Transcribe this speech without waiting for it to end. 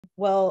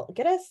We'll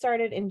get us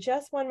started in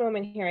just one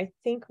moment here. I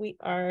think we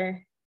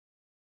are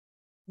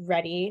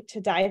ready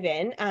to dive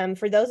in.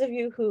 For those of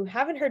you who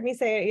haven't heard me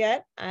say it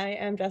yet, I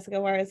am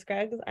Jessica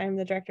Juarez-Scruggs. I'm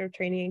the Director of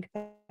Training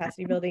and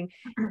Capacity Building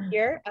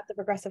here at the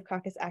Progressive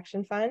Caucus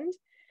Action Fund.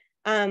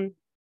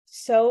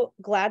 So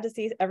glad to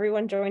see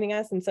everyone joining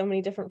us in so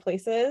many different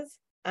places.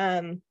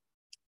 And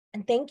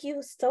thank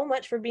you so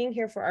much for being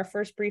here for our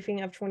first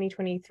briefing of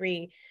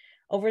 2023.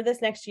 Over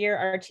this next year,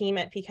 our team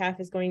at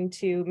PCAF is going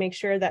to make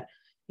sure that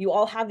you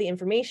all have the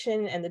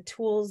information and the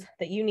tools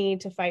that you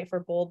need to fight for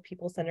bold,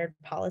 people-centered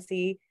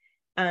policy.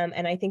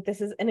 And I think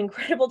this is an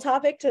incredible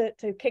topic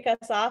to kick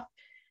us off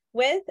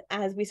with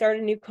as we start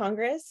a new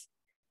Congress.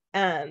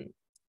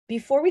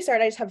 Before we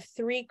start, I just have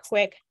three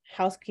quick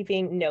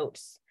housekeeping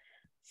notes.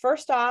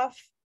 First off,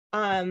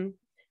 the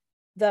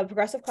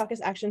Progressive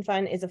Caucus Action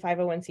Fund is a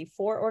 501c4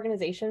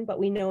 organization, but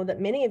we know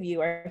that many of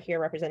you are here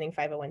representing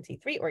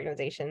 501c3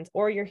 organizations,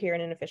 or you're here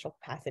in an official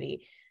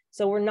capacity.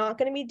 So we're not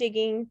going to be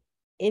digging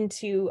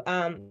into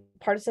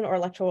partisan or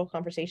electoral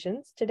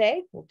conversations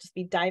today. We'll just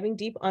be diving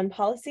deep on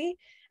policy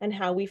and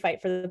how we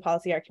fight for the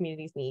policy our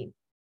communities need.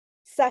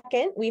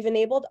 Second, we've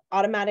enabled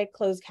automatic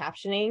closed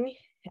captioning.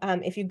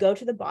 If you go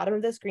to the bottom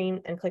of the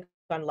screen and click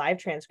on live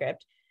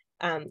transcript,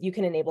 you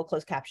can enable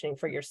closed captioning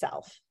for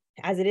yourself.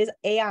 As it is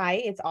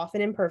AI, it's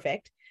often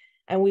imperfect,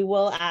 and we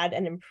will add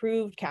an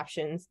improved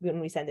captions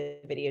when we send the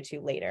video to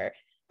you later.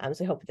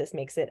 So I hope this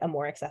makes it a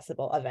more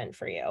accessible event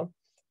for you.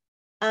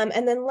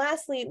 And then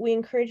lastly, we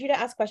encourage you to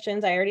ask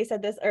questions. I already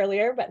said this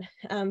earlier, but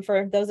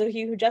for those of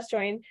you who just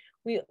joined,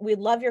 we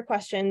love your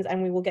questions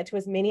and we will get to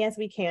as many as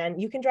we can.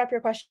 You can drop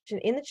your question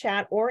in the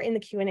chat or in the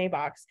Q&A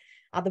box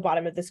at the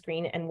bottom of the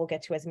screen, and we'll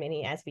get to as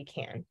many as we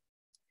can.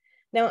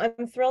 Now,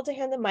 I'm thrilled to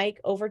hand the mic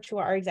over to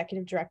our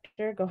Executive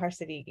Director, Gohar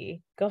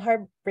Siddiqui.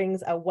 Gohar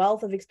brings a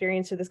wealth of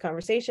experience to this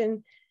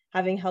conversation,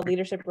 having held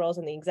leadership roles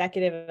in the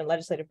executive and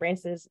legislative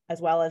branches,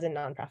 as well as in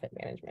nonprofit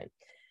management.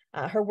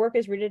 Her work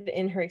is rooted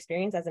in her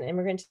experience as an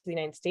immigrant to the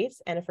United States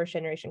and a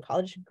first-generation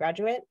college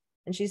graduate,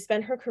 and she's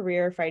spent her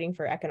career fighting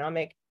for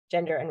economic,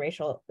 gender, and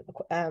racial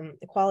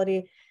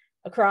equality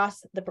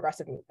across the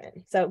progressive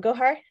movement. So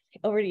Gohar,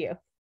 over to you.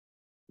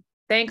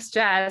 Thanks,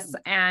 Jess,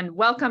 and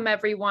welcome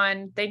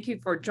everyone. Thank you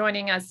for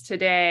joining us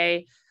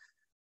today.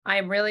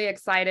 I'm really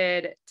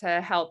excited to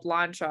help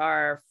launch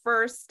our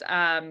first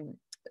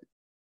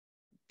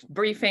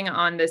briefing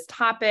on this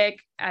topic.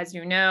 As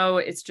you know,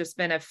 it's just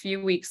been a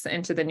few weeks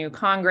into the new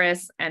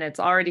Congress, and it's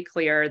already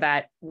clear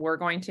that we're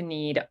going to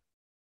need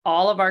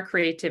all of our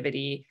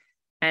creativity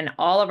and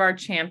all of our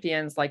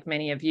champions, like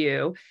many of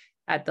you,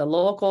 at the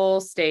local,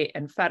 state,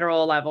 and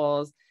federal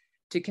levels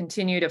to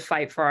continue to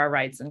fight for our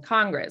rights in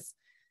Congress.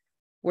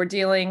 We're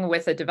dealing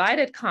with a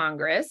divided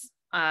Congress.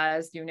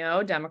 As you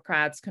know,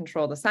 Democrats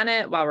control the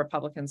Senate while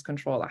Republicans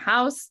control the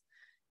House.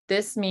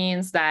 This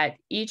means that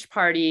each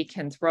party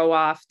can throw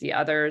off the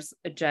other's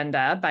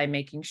agenda by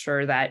making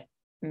sure that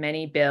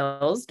many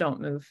bills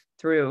don't move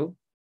through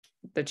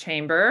the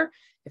chamber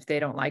if they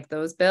don't like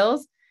those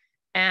bills.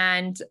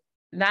 And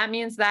that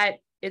means that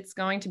it's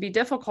going to be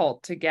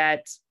difficult to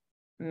get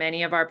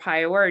many of our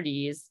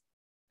priorities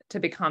to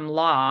become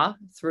law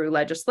through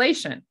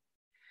legislation.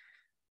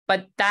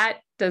 But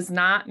that does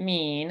not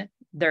mean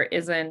there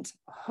isn't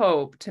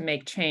hope to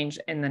make change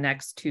in the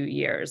next 2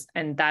 years.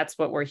 And that's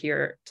what we're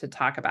here to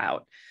talk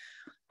about.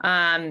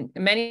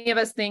 Many of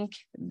us think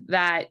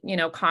that,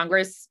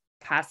 Congress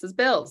passes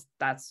bills.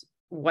 That's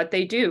what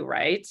they do,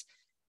 right?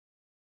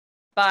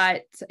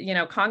 But,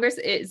 Congress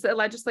is a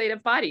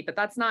legislative body, but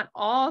that's not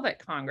all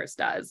that Congress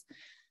does.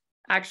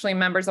 Actually,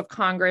 members of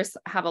Congress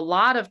have a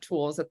lot of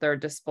tools at their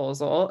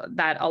disposal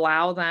that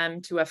allow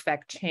them to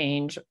affect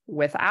change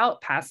without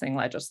passing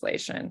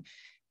legislation.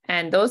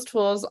 And those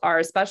tools are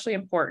especially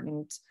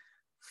important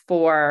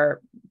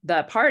for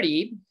the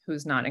party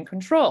who's not in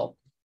control.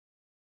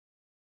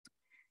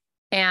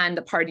 And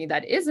the party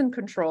that is in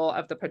control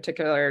of the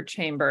particular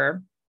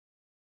chamber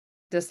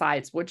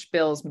decides which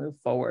bills move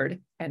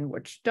forward and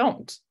which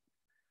don't.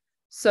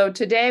 So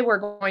today we're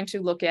going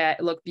to look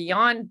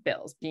beyond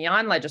bills,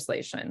 beyond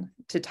legislation,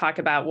 to talk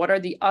about what are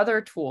the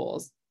other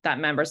tools that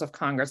members of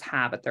Congress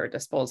have at their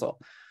disposal.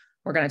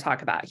 We're going to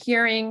talk about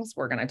hearings.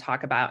 We're going to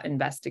talk about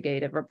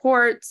investigative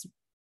reports,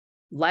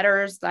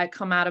 letters that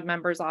come out of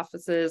members'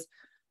 offices.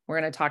 We're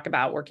going to talk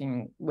about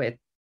working with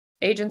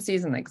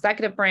agencies in the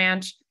executive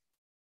branch,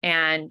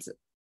 and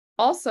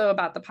also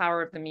about the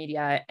power of the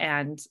media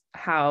and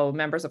how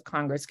members of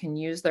Congress can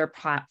use their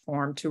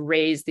platform to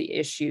raise the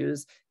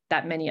issues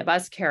that many of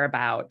us care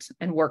about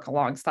and work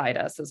alongside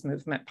us as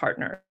movement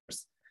partners.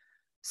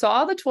 So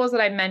all the tools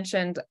that I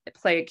mentioned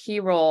play a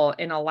key role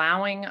in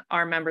allowing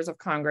our members of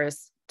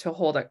Congress to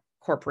hold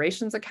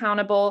corporations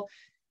accountable,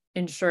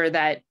 ensure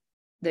that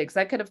the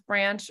executive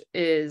branch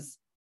is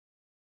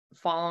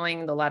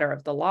following the letter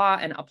of the law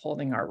and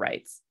upholding our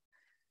rights.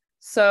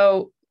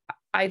 So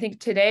I think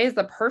today is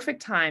the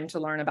perfect time to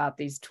learn about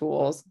these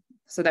tools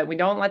so that we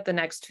don't let the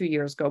next 2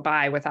 years go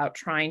by without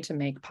trying to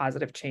make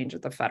positive change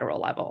at the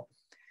federal level.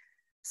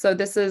 So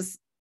this is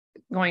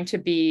going to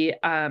be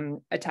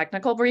a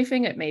technical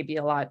briefing. It may be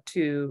a lot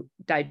to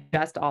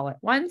digest all at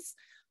once,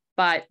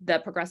 but the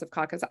Progressive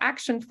Caucus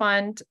Action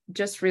Fund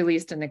just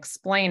released an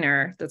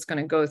explainer that's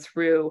going to go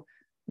through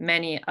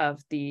many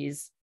of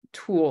these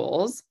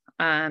tools.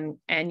 And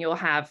you'll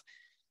have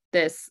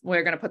this,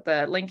 we're going to put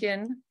the link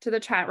in to the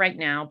chat right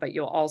now, but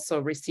you'll also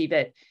receive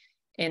it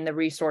in the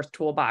resource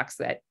toolbox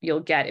that you'll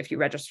get if you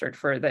registered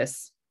for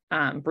this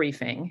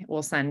briefing.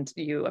 We'll send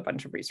you a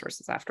bunch of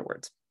resources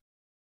afterwards.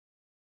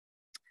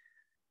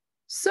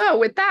 So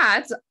with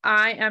that,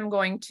 I am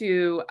going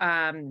to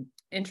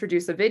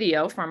introduce a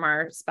video from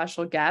our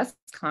special guest,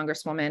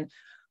 Congresswoman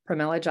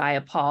Pramila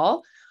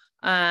Jayapal.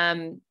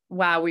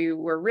 Wow, we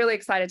were really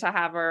excited to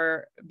have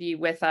her be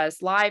with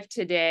us live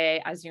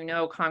today. As you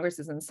know, Congress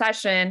is in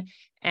session,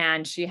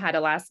 and she had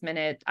a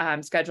last-minute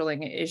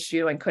scheduling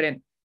issue and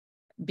couldn't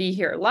be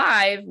here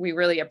live. We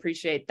really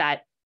appreciate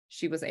that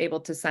she was able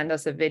to send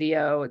us a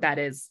video that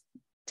is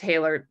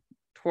tailored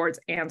towards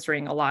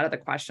answering a lot of the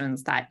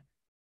questions that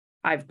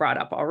I've brought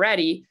up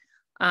already.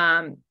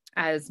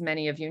 As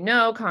many of you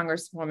know,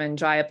 Congresswoman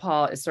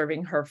Jayapal is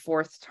serving her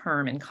 4th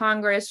term in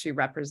Congress. She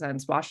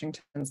represents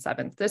Washington's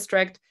 7th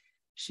District.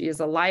 She is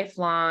a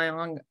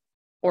lifelong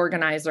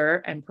organizer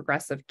and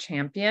progressive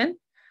champion.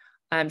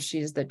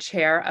 She's the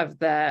chair of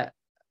the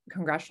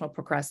Congressional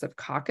Progressive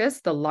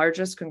Caucus, the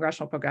largest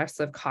Congressional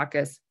Progressive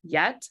Caucus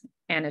yet,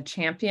 and a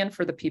champion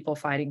for the people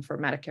fighting for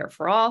Medicare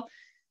for all,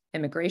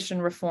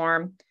 immigration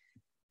reform,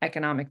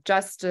 economic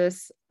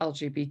justice,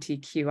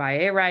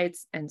 LGBTQIA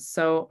rights, and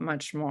so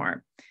much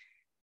more.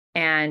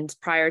 And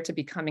prior to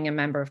becoming a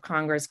member of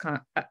Congress,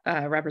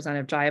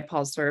 Representative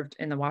Jayapal served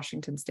in the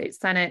Washington State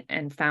Senate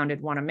and founded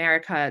One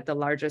America, the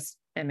largest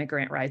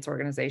immigrant rights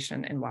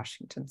organization in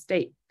Washington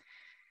State.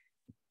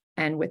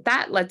 And with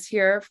that, let's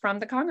hear from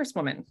the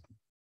Congresswoman.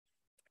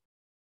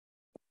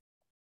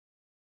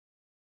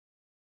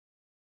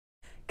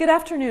 Good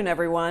afternoon,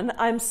 everyone.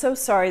 I'm so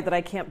sorry that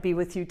I can't be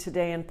with you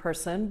today in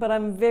person, but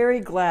I'm very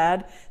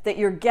glad that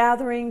you're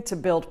gathering to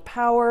build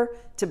power,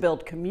 to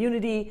build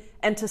community,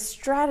 and to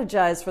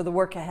strategize for the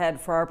work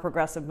ahead for our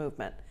progressive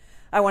movement.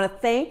 I want to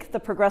thank the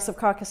Progressive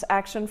Caucus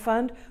Action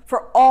Fund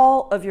for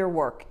all of your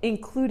work,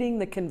 including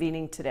the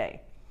convening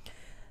today.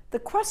 The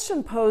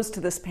question posed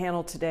to this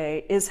panel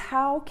today is,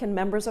 how can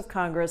members of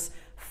Congress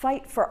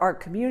fight for our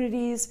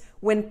communities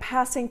when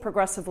passing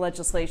progressive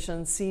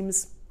legislation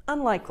seems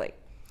unlikely?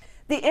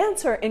 The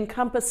answer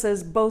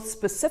encompasses both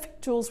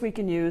specific tools we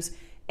can use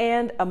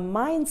and a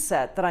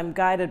mindset that I'm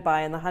guided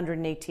by in the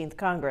 118th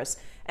Congress,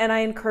 and I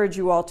encourage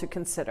you all to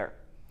consider.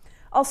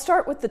 I'll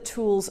start with the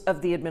tools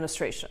of the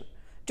administration.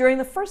 During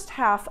the first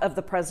half of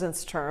the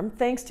president's term,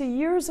 thanks to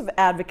years of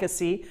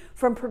advocacy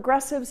from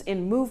progressives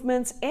in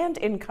movements and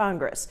in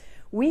Congress,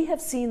 we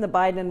have seen the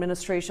Biden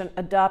administration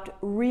adopt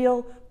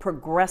real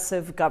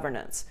progressive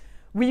governance.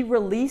 We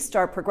released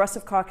our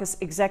Progressive Caucus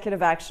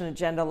Executive Action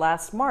Agenda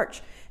last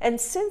March,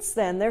 and since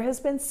then there has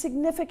been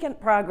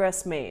significant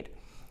progress made.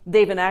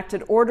 They've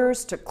enacted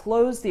orders to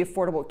close the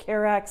Affordable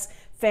Care Act's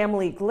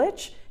family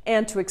glitch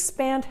and to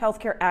expand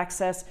healthcare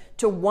access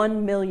to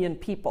 1 million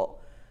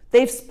people.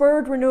 They've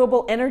spurred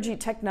renewable energy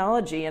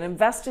technology and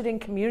invested in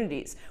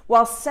communities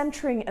while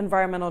centering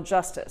environmental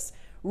justice,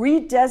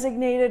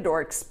 redesignated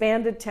or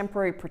expanded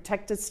temporary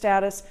protected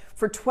status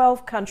for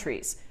 12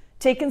 countries,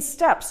 taken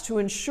steps to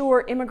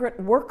ensure immigrant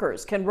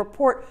workers can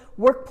report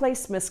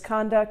workplace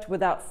misconduct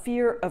without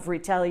fear of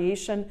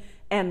retaliation,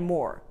 and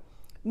more.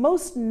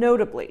 Most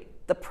notably,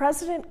 the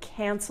president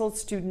canceled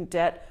student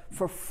debt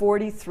for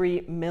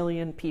 43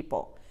 million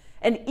people.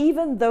 And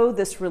even though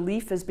this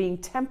relief is being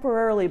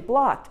temporarily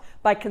blocked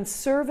by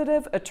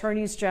conservative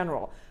attorneys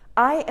general,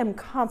 I am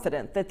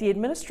confident that the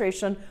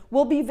administration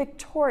will be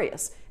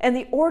victorious and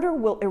the order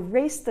will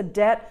erase the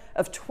debt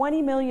of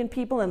 20 million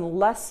people and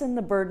lessen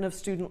the burden of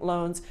student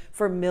loans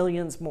for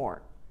millions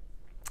more.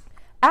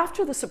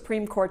 After the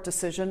Supreme Court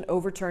decision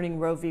overturning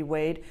Roe v.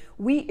 Wade,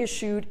 we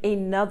issued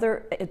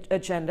another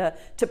agenda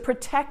to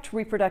protect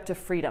reproductive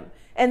freedom,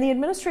 and the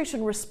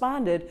administration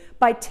responded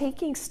by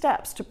taking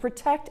steps to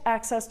protect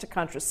access to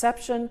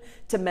contraception,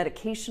 to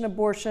medication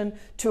abortion,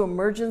 to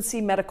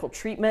emergency medical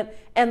treatment,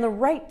 and the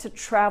right to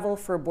travel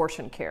for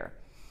abortion care.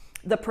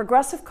 The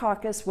Progressive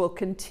Caucus will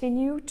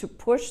continue to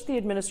push the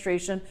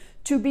administration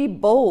to be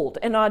bold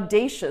and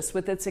audacious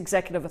with its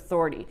executive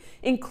authority,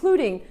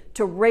 including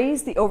to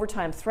raise the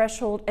overtime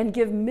threshold and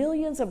give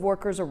millions of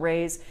workers a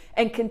raise,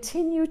 and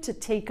continue to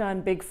take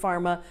on big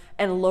pharma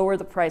and lower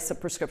the price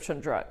of prescription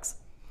drugs.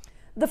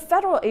 The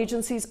federal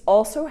agencies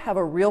also have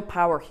a real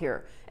power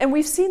here, and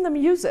we've seen them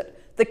use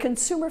it. The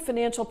Consumer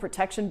Financial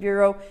Protection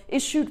Bureau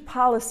issued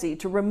policy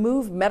to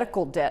remove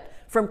medical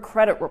debt from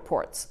credit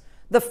reports.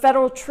 The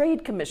Federal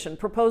Trade Commission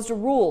proposed a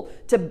rule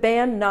to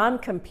ban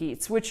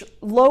non-competes, which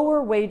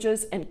lower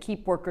wages and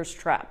keep workers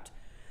trapped.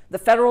 The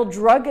Federal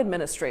Drug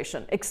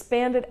Administration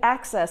expanded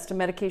access to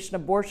medication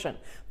abortion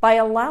by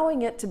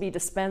allowing it to be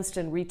dispensed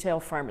in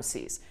retail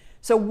pharmacies.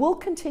 So we'll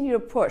continue to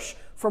push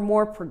for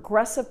more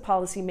progressive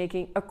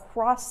policymaking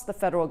across the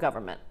federal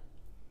government.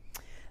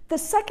 The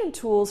second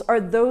tools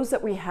are those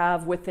that we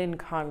have within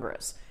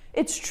Congress.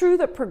 It's true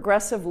that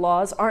progressive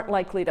laws aren't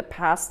likely to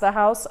pass the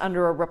House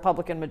under a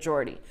Republican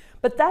majority,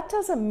 but that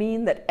doesn't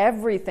mean that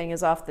everything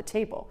is off the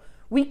table.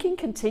 We can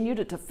continue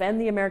to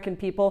defend the American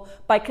people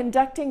by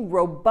conducting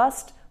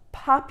robust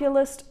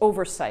populist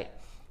oversight,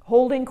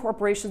 holding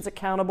corporations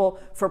accountable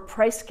for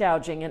price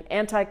gouging and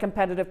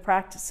anti-competitive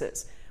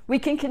practices. We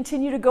can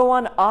continue to go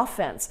on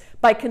offense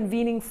by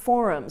convening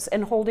forums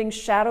and holding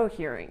shadow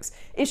hearings,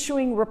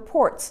 issuing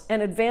reports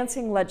and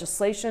advancing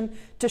legislation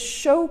to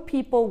show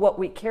people what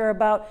we care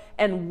about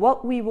and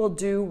what we will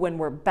do when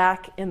we're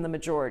back in the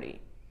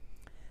majority.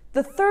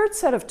 The third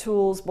set of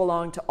tools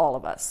belong to all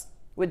of us.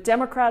 With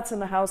Democrats in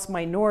the House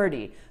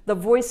minority, the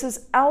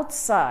voices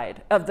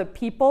outside of the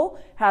people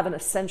have an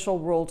essential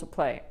role to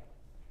play.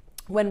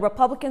 When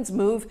Republicans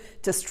move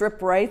to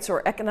strip rights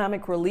or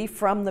economic relief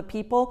from the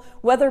people,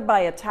 whether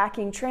by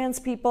attacking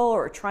trans people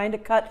or trying to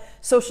cut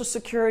Social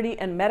Security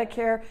and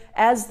Medicare,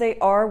 as they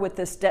are with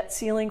this debt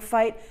ceiling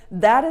fight,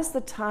 that is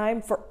the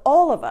time for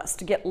all of us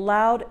to get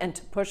loud and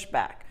to push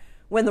back.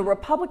 When the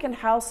Republican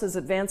House is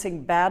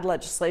advancing bad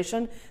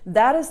legislation,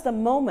 that is the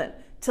moment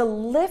to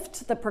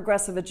lift the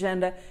progressive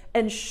agenda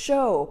and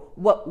show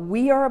what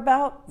we are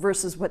about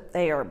versus what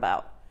they are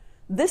about.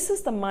 This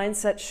is the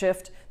mindset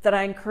shift that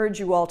I encourage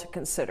you all to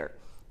consider.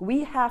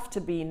 We have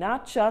to be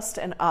not just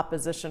an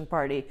opposition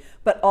party,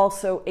 but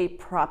also a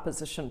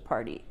proposition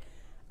party.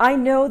 I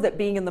know that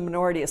being in the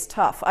minority is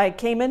tough. I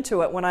came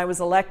into it when I was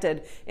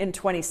elected in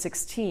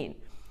 2016.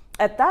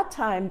 At that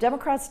time,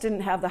 Democrats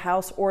didn't have the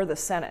House or the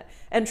Senate,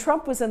 and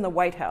Trump was in the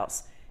White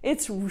House.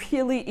 It's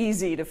really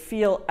easy to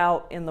feel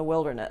out in the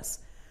wilderness.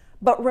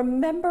 But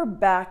remember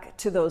back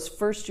to those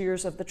first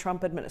years of the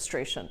Trump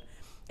administration.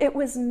 It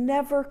was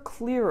never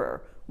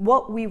clearer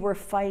what we were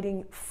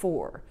fighting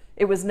for.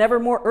 It was never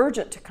more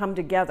urgent to come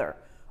together.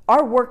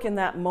 Our work in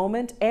that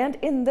moment and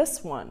in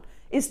this one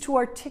is to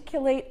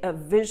articulate a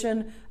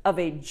vision of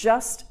a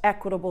just,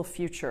 equitable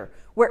future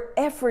where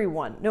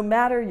everyone, no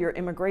matter your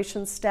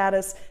immigration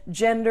status,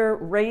 gender,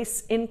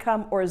 race,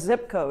 income, or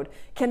zip code,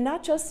 can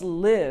not just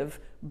live,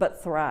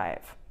 but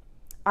thrive.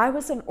 I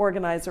was an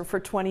organizer for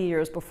 20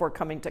 years before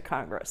coming to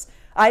Congress.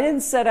 I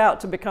didn't set out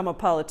to become a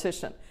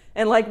politician.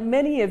 And like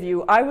many of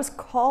you, I was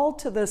called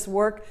to this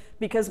work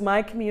because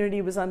my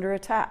community was under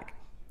attack.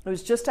 It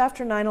was just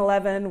after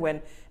 9/11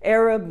 when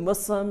Arab,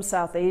 Muslim,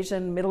 South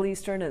Asian, Middle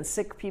Eastern, and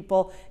Sikh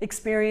people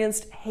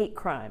experienced hate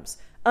crimes,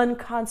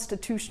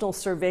 unconstitutional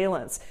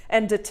surveillance,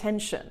 and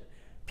detention.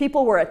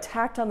 People were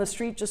attacked on the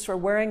street just for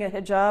wearing a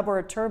hijab or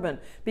a turban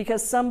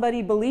because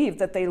somebody believed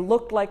that they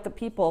looked like the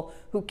people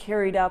who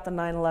carried out the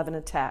 9/11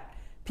 attack.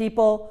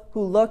 People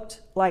who looked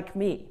like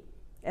me.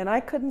 And I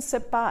couldn't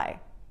sit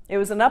by. It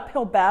was an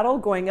uphill battle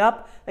going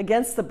up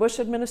against the Bush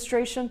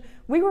administration.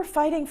 We were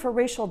fighting for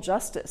racial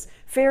justice,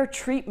 fair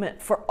treatment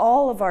for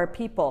all of our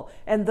people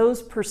and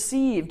those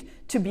perceived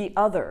to be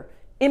other,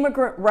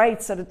 immigrant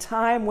rights at a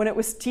time when it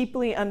was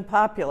deeply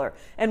unpopular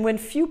and when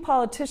few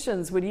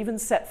politicians would even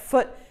set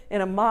foot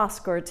in a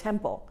mosque or a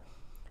temple.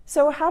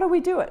 So how do we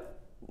do it?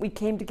 We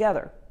came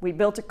together. We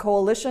built a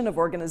coalition of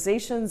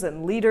organizations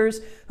and leaders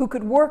who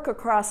could work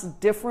across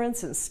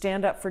difference and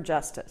stand up for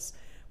justice.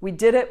 We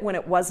did it when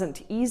it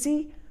wasn't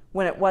easy,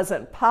 when it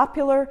wasn't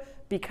popular,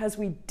 because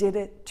we did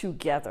it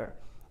together.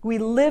 We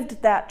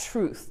lived that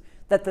truth,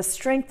 that the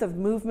strength of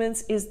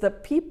movements is the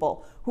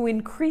people who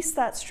increase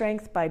that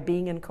strength by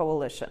being in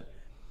coalition.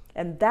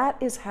 And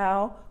that is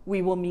how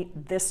we will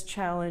meet this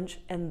challenge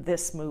and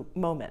this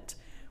moment.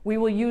 We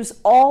will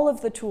use all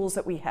of the tools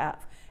that we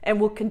have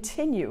and will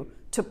continue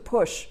to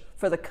push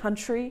for the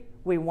country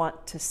we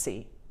want to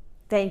see.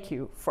 Thank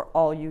you for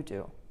all you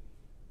do.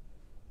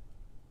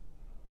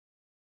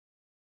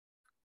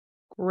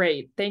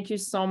 Great. Thank you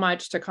so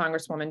much to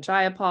Congresswoman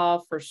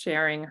Jayapal for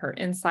sharing her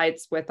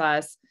insights with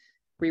us.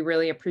 We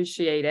really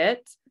appreciate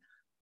it.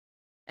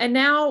 And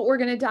now we're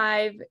going to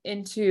dive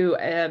into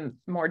a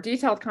more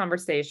detailed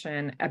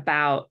conversation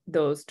about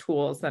those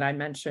tools that I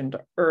mentioned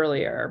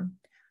earlier.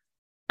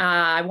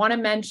 I want to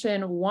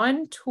mention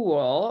one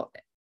tool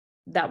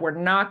that we're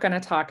not going to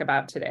talk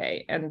about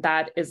today, and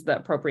that is the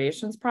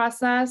appropriations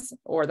process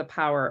or the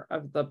power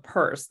of the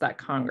purse that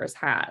Congress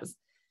has.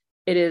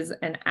 It is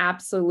an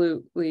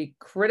absolutely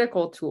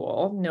critical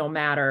tool, no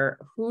matter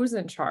who's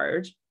in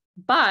charge,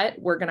 but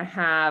we're going to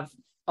have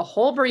a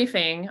whole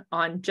briefing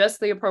on just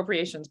the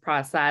appropriations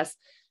process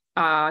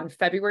on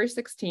February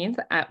 16th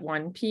at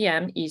 1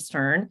 p.m.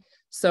 Eastern.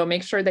 So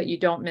make sure that you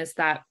don't miss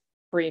that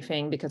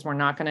briefing because we're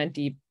not going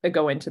to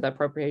go into the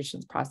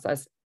appropriations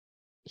process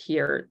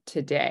here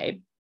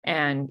today.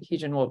 And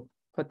Heejin will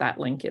put that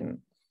link in.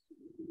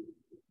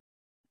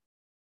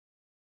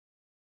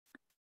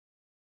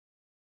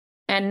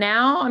 And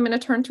now I'm going to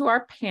turn to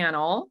our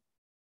panel.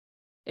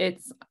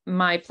 It's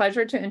my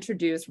pleasure to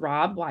introduce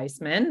Rob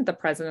Weissman, the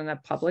president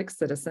of Public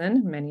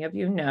Citizen. Many of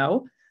you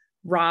know.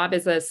 Rob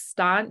is a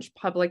staunch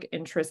public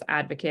interest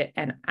advocate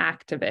and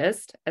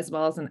activist, as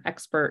well as an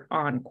expert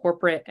on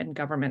corporate and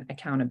government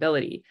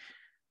accountability.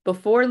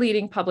 Before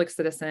leading Public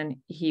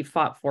Citizen, he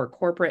fought for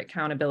corporate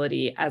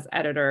accountability as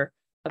editor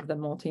of the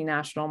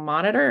Multinational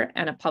Monitor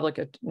and a public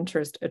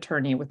interest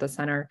attorney with the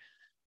Center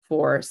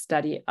for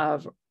Study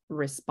of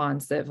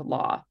Responsive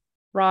Law.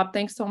 Rob,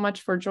 thanks so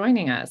much for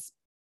joining us.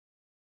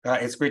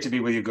 It's great to be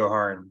with you,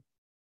 Gohar,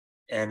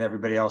 and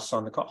everybody else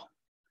on the call.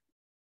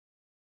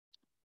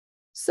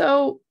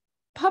 So,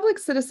 Public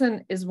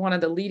Citizen is one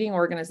of the leading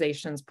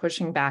organizations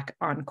pushing back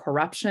on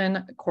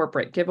corruption,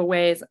 corporate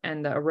giveaways,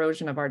 and the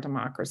erosion of our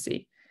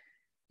democracy.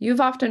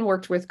 You've often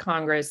worked with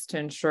Congress to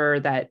ensure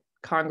that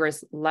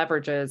Congress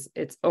leverages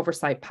its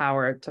oversight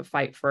power to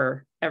fight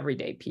for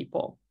everyday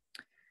people.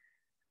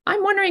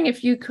 I'm wondering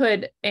if you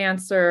could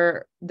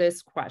answer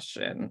this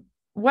question.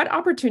 What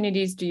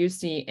opportunities do you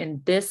see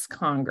in this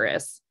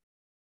Congress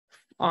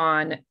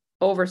on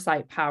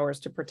oversight powers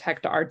to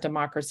protect our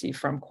democracy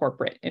from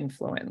corporate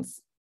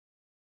influence?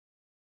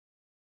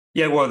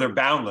 Yeah, well, they're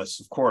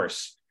boundless, of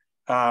course.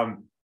 I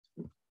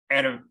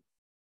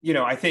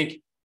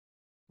think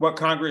what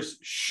Congress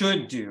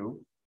should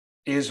do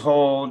is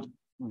hold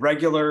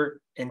regular,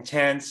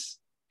 intense,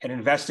 and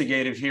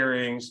investigative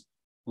hearings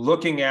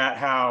looking at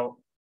how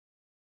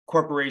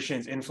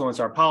corporations influence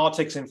our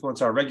politics,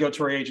 influence our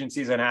regulatory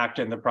agencies, and act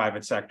in the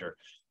private sector.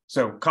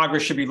 So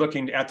Congress should be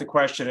looking at the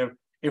question of,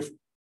 if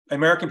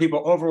American people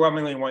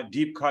overwhelmingly want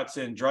deep cuts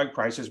in drug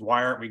prices,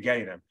 why aren't we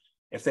getting them?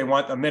 If they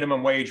want a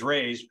minimum wage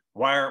raise,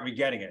 why aren't we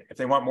getting it? If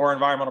they want more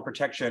environmental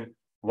protection,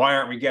 why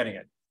aren't we getting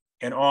it?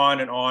 And on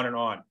and on and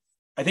on.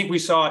 I think we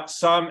saw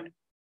some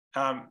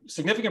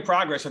significant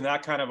progress in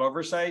that kind of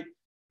oversight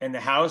in the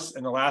House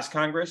in the last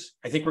Congress.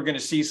 I think we're going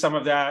to see some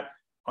of that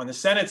on the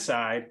Senate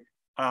side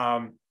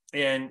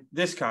in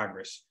this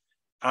Congress.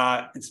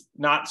 It's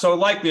not so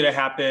likely to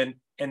happen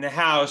in the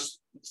House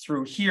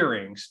through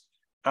hearings,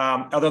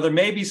 although there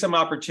may be some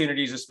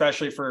opportunities,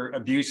 especially for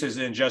abuses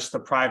in just the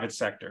private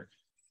sector.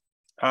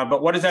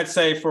 But what does that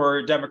say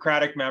for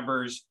Democratic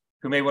members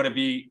who may want to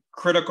be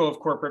critical of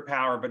corporate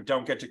power but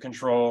don't get to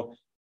control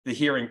the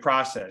hearing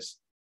process?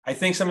 I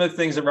think some of the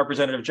things that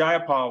Representative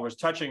Jayapal was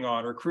touching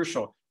on are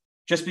crucial.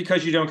 Just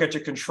because you don't get to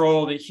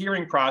control the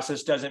hearing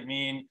process doesn't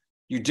mean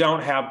you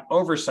don't have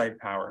oversight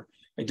power.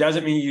 It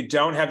doesn't mean you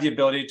don't have the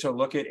ability to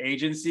look at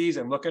agencies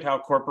and look at how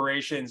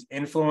corporations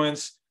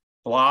influence,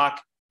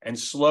 block, and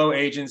slow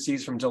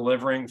agencies from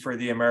delivering for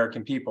the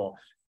American people.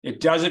 It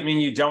doesn't mean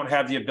you don't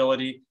have the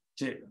ability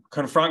to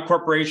confront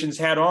corporations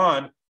head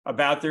on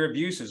about their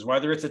abuses,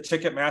 whether it's a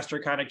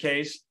Ticketmaster kind of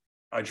case,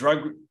 a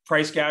drug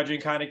price gouging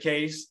kind of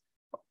case,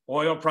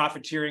 oil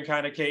profiteering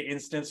kind of case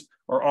instance,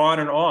 or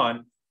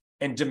on,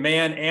 and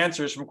demand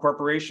answers from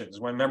corporations.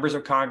 When members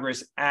of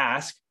Congress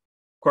ask,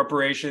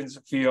 corporations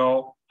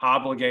feel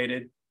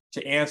obligated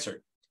to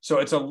answer. So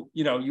it's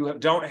you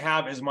don't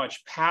have as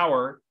much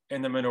power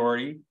in the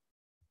minority,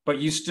 but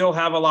you still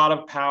have a lot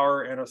of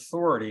power and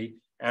authority.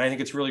 And I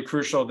think it's really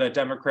crucial that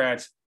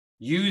Democrats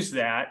use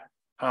that,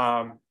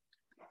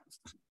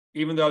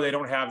 even though they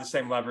don't have the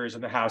same levers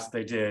in the House that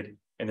they did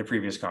in the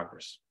previous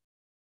Congress.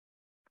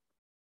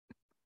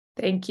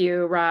 Thank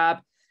you, Rob.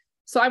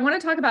 So I want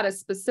to talk about a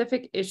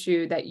specific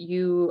issue that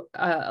you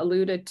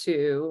alluded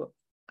to,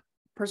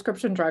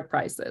 prescription drug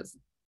prices.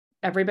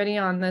 Everybody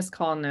on this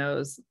call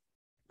knows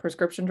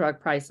prescription drug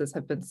prices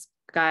have been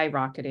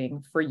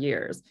skyrocketing for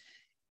years.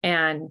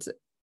 And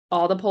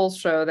all the polls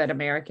show that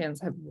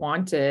Americans have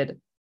wanted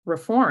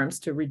reforms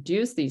to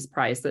reduce these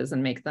prices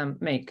and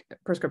make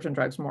prescription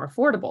drugs more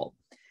affordable.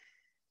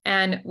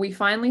 And we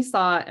finally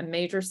saw a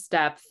major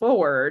step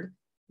forward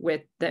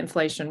with the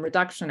Inflation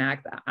Reduction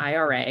Act, the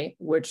IRA,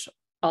 which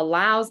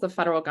allows the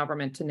federal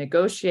government to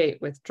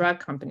negotiate with drug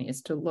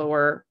companies to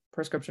lower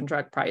prescription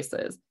drug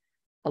prices.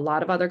 A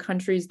lot of other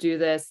countries do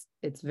this.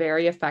 It's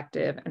very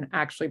effective and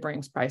actually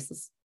brings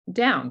prices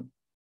down.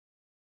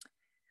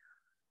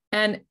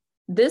 And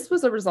this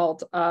was a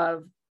result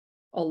of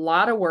a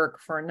lot of work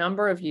for a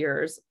number of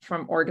years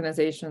from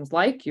organizations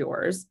like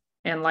yours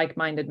and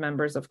like-minded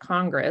members of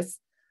Congress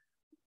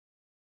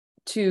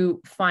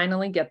to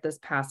finally get this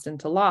passed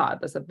into law,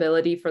 this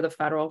ability for the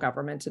federal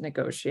government to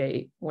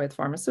negotiate with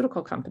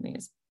pharmaceutical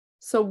companies.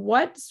 So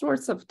what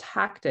sorts of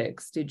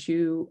tactics did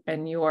you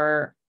and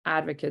your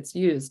advocates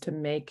use to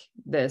make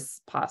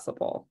this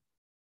possible?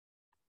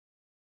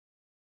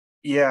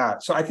 Yeah,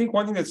 so I think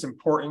one thing that's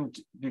important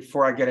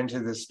before I get into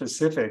the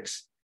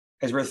specifics,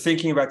 as we're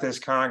thinking about this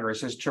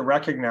Congress, is to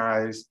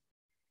recognize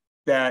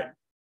that,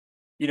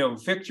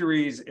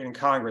 victories in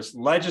Congress,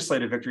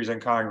 legislative victories in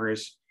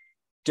Congress,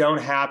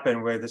 don't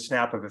happen with a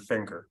snap of a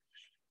finger.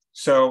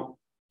 So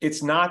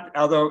it's not,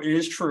 although it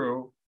is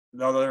true,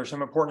 although there are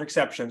some important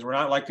exceptions, we're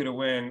not likely to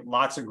win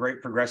lots of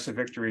great progressive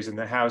victories in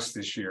the House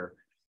this year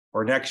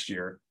or next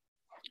year.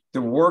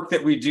 The work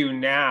that we do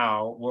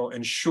now will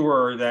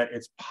ensure that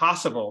it's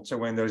possible to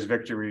win those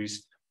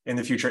victories in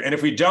the future. And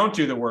if we don't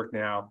do the work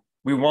now,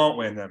 we won't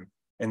win them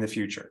in the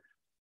future.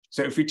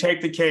 So if we take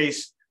the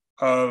case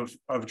of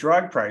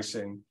drug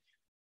pricing,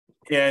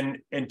 in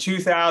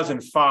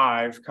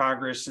 2005,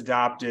 Congress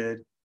adopted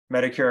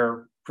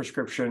Medicare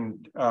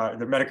prescription,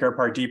 the Medicare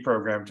Part D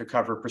program to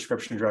cover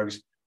prescription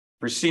drugs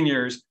for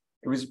seniors.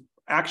 It was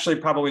actually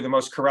probably the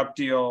most corrupt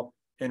deal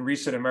in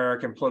recent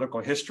American political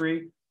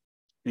history.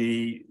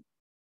 The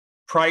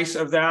price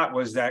of that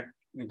was that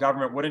the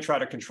government wouldn't try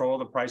to control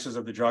the prices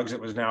of the drugs it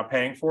was now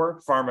paying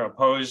for. Pharma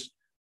opposed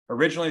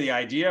originally the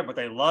idea, but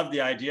they loved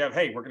the idea of,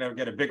 hey, we're going to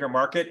get a bigger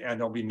market and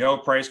there'll be no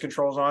price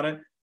controls on it.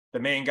 The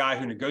main guy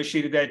who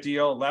negotiated that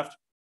deal left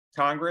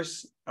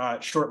Congress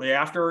shortly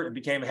after and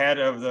became head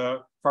of the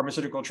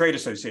Pharmaceutical Trade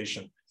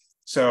Association.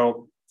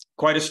 So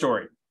quite a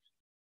story.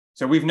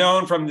 So we've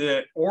known from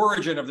the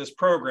origin of this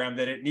program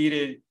that it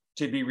needed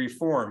to be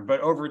reformed. But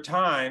over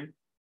time,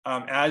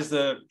 as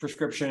the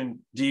prescription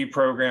D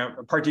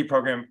program, Part D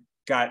program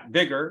got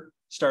bigger,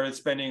 started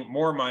spending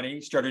more money,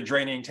 started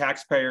draining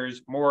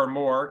taxpayers more and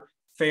more,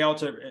 failed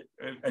to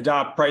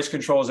adopt price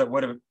controls that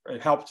would have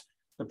helped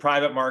the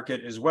private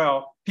market as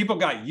well, people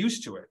got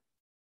used to it.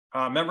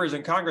 Members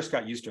in Congress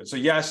got used to it. So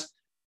yes,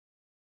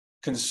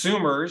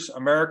 consumers,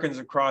 Americans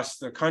across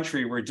the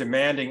country were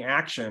demanding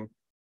action,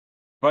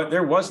 but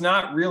there was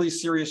not really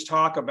serious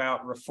talk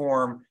about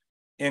reform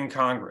in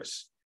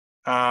Congress.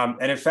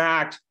 And in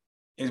fact,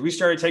 as we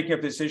started taking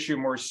up this issue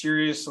more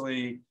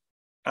seriously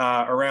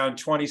around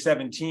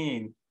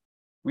 2017,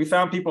 we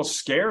found people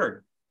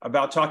scared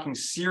about talking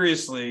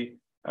seriously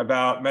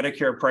about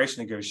Medicare price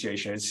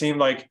negotiation. It seemed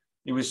like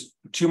it was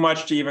too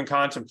much to even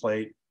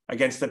contemplate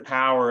against the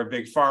power of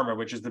Big Pharma,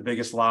 which is the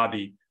biggest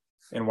lobby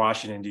in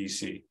Washington,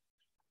 D.C.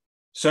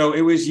 So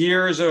it was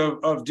years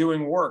of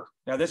doing work.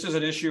 Now, this is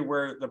an issue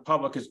where the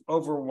public is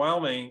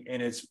overwhelming in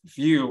its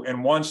view.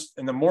 And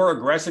the more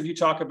aggressive you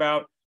talk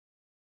about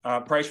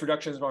price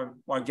reductions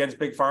against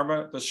Big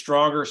Pharma, the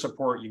stronger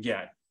support you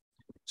get.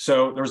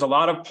 So there was a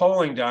lot of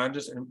polling done,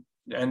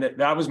 and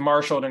that was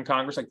marshaled in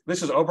Congress. Like,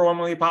 this is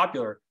overwhelmingly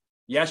popular.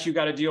 Yes, you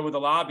got to deal with the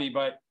lobby,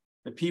 but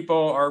the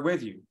people are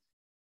with you.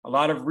 A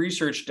lot of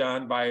research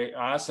done by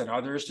us and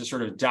others to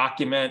sort of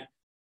document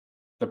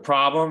the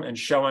problem and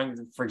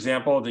showing, for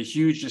example, the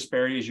huge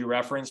disparities you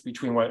referenced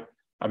between what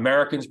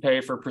Americans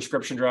pay for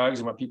prescription drugs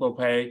and what people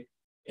pay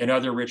in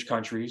other rich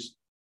countries.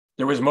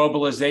 There was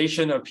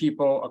mobilization of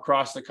people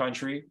across the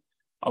country.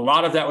 A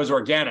lot of that was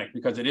organic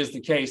because it is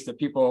the case that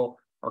people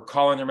are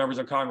calling their members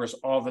of Congress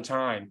all the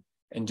time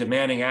and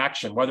demanding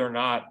action, whether or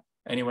not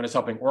anyone is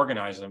helping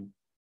organize them.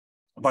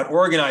 But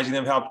organizing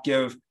them helped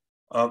give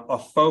a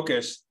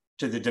focus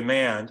to the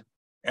demand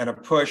and a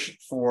push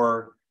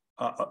for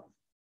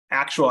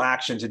actual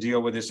action to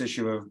deal with this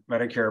issue of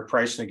Medicare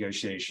price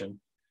negotiation.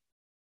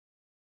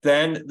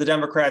 Then the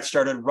Democrats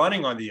started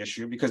running on the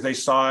issue because they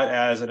saw it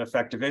as an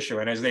effective issue.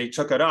 And as they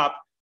took it up,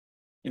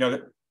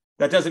 that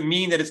doesn't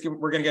mean that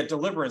we're going to get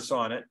deliverance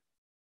on it,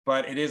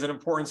 but it is an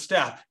important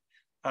step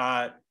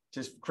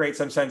to create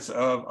some sense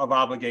of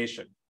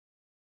obligation.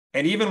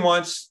 And even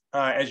once,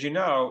 as you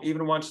know,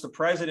 even once the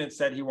president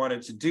said he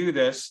wanted to do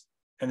this,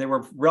 and there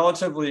were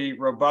relatively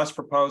robust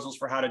proposals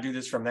for how to do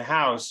this from the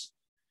House,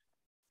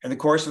 in the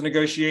course of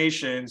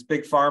negotiations,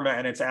 Big Pharma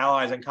and its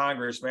allies in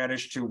Congress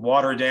managed to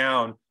water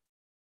down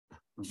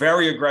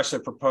very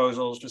aggressive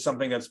proposals to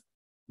something that's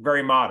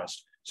very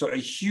modest. So a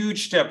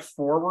huge step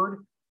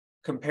forward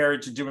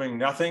compared to doing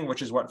nothing,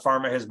 which is what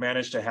pharma has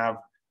managed to have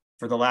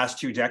for the last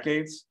 2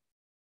 decades,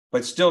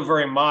 but still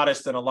very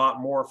modest and a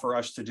lot more for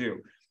us to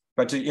do.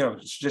 But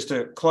just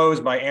to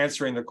close by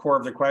answering the core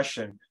of the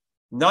question,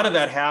 none of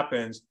that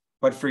happens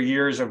but for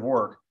years of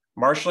work,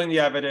 marshaling the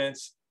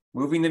evidence,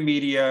 moving the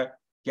media,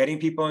 getting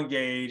people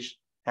engaged,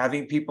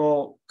 having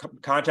people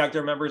contact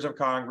their members of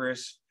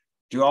Congress,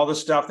 do all the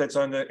stuff that's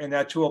in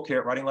that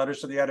toolkit, writing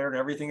letters to the editor and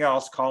everything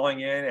else,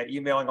 calling in,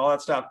 emailing, all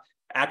that stuff.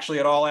 Actually,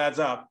 it all adds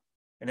up.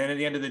 And then at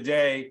the end of the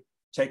day,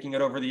 taking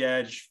it over the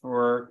edge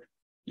for,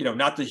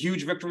 not the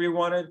huge victory we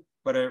wanted,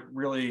 but a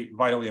really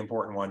vitally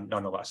important one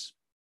nonetheless.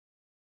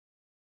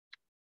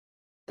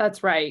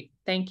 That's right.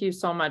 Thank you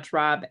so much,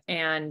 Rob.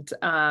 And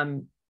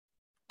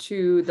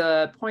to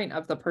the point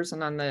of the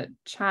person on the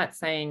chat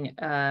saying,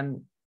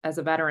 as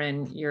a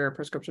veteran, your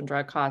prescription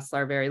drug costs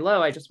are very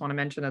low. I just want to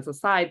mention as a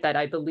side that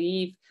I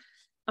believe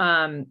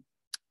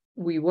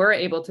we were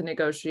able to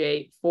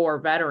negotiate for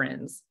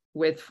veterans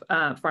with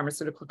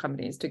pharmaceutical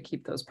companies to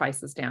keep those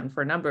prices down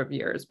for a number of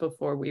years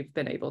before we've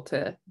been able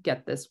to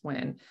get this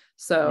win.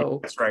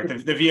 So that's right.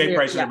 The VA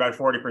prices are about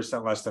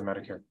 40% less than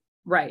Medicare.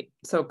 Right.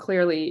 So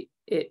clearly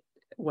it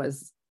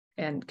was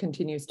and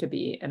continues to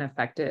be an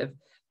effective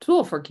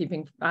tool for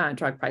keeping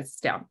drug prices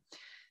down.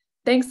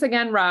 Thanks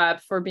again, Rob,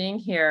 for being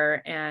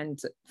here and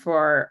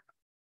for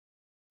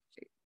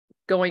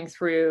going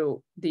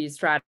through these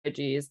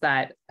strategies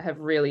that have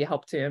really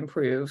helped to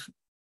improve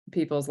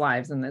people's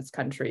lives in this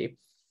country.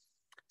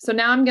 So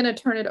now I'm going to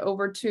turn it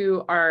over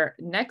to our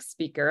next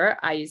speaker,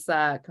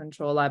 Aisa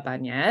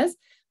Conchola-Bañez,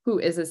 who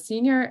is a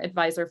senior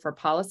advisor for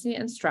policy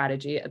and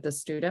strategy at the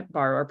Student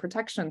Borrower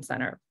Protection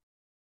Center.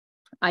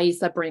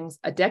 Aisa brings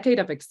a decade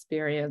of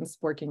experience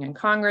working in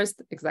Congress,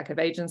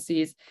 executive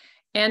agencies,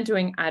 and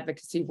doing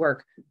advocacy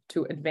work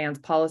to advance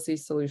policy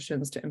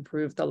solutions to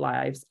improve the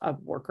lives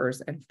of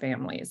workers and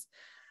families.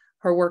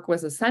 Her work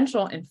was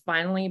essential in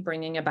finally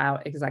bringing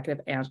about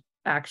executive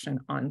action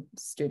on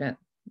student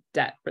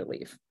debt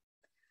relief.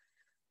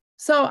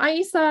 So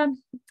Aisa,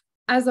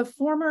 As a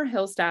former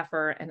Hill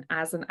staffer and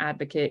as an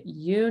advocate,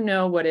 you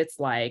know what it's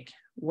like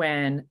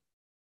when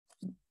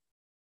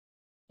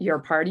your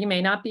party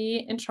may not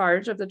be in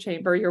charge of the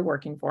chamber you're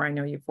working for. I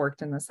know you've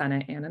worked in the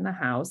Senate and in the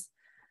House.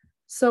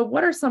 So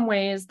what are some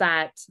ways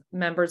that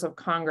members of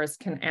Congress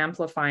can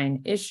amplify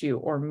an issue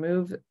or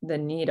move the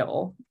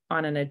needle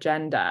on an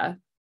agenda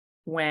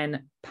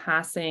when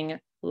passing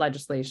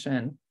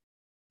legislation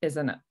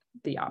isn't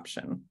the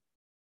option?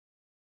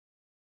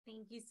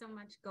 Thank you so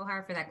much,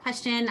 Gohar, for that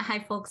question. Hi,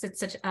 folks. It's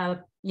such a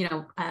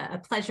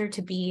pleasure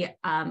to be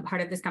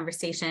part of this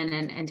conversation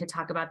and to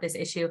talk about this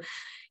issue.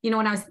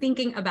 When I was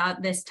thinking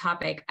about this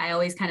topic, I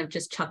always kind of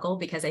just chuckle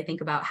because I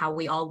think about how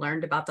we all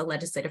learned about the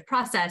legislative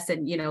process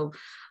and,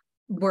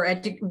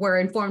 we're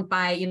informed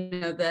by,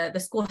 the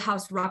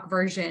Schoolhouse Rock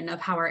version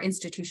of how our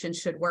institutions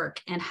should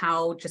work and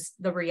how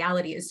just the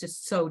reality is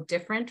just so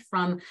different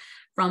from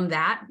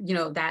that,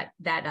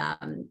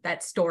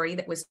 that story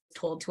that was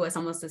told to us,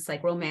 almost this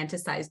like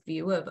romanticized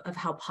view of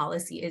how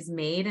policy is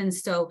made. And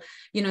so,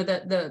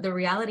 the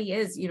reality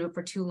is,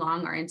 for too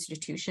long, our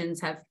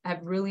institutions have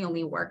really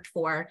only worked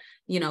for,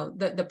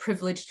 the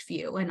privileged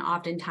few, and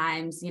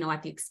oftentimes,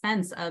 at the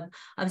expense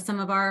of some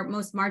of our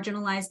most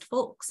marginalized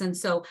folks. And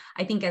so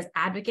I think as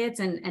advocates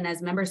and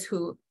as members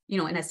who,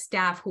 and as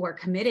staff who are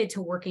committed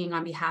to working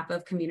on behalf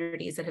of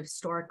communities that have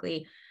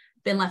historically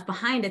been left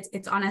behind,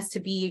 it's on us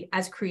to be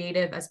as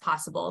creative as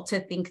possible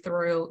to think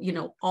through,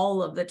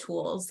 all of the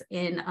tools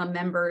in a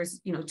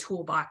member's,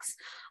 toolbox.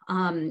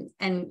 And,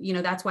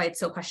 that's why it's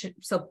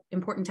so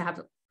important to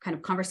have kind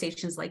of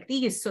conversations like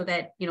these so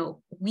that,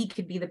 we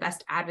could be the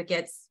best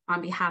advocates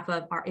on behalf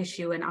of our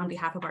issue and on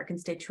behalf of our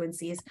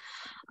constituencies.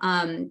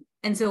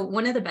 And so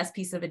one of the best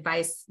pieces of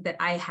advice that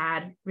I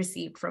had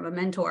received from a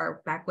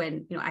mentor back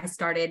when, I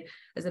started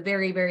as a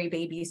very, very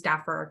baby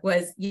staffer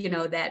was,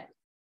 that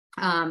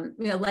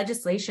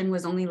legislation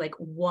was only like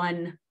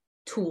one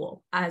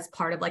tool as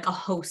part of like a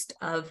host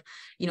of,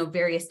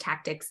 various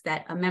tactics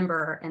that a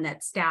member and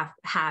that staff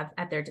have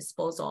at their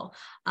disposal.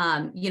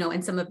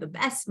 And some of the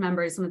best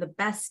members, some of the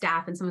best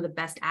staff, and some of the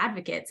best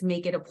advocates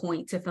make it a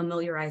point to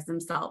familiarize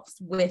themselves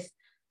with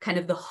kind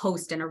of the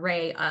host and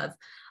array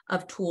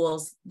of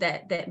tools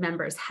that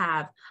members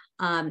have.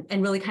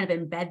 And really kind of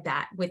embed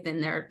that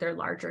within their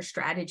larger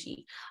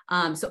strategy.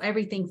 So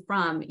everything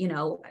from,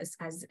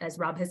 as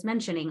Rob has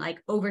mentioning,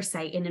 like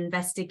oversight and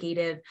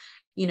investigative,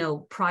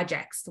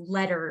 projects,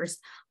 letters,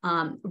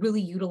 really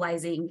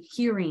utilizing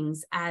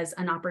hearings as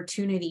an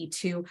opportunity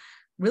to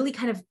really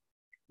kind of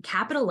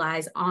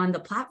capitalize on the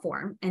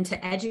platform and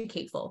to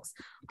educate folks.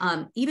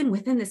 Even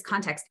within this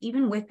context,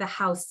 even with the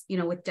House,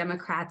 with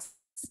Democrats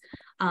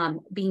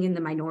being in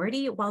the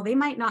minority, while they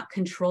might not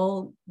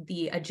control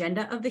the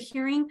agenda of the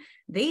hearing,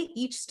 they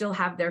each still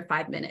have their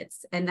 5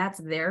 minutes, and that's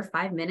their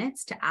 5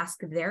 minutes to ask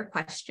their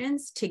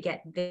questions, to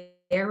get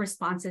their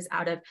responses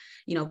out of,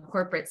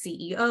 corporate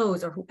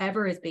CEOs or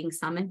whoever is being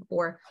summoned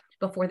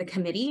before the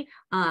committee,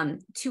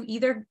 to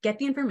either get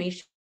the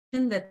information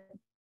that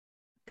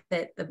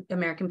the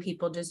American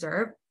people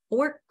deserve,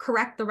 or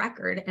correct the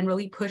record and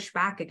really push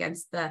back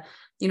against the,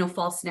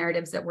 false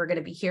narratives that we're going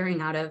to be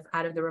hearing out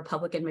of the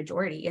Republican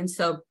majority. And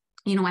so,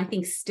 I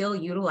think still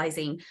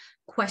utilizing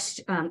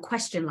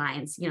question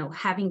lines,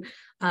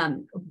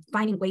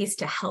 finding ways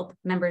to help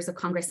members of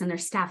Congress and their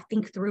staff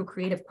think through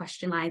creative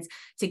question lines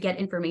to get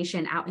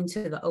information out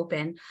into the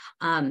open.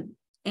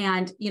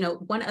 And,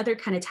 one other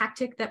kind of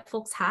tactic that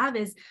folks have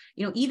is,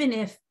 even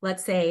if,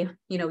 let's say,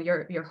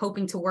 you're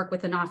hoping to work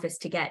with an office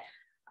to get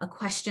a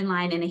question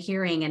line in a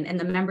hearing and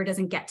the member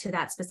doesn't get to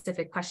that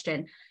specific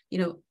question,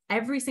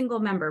 every single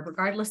member,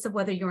 regardless of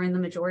whether you're in the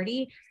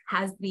majority,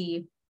 has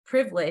the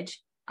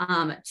privilege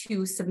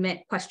to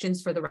submit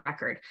questions for the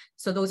record.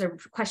 So those are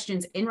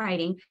questions in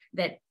writing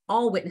that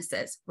all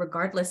witnesses,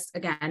 regardless,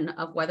 again,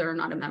 of whether or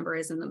not a member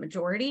is in the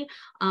majority,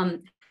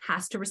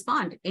 has to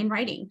respond in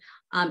writing.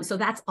 So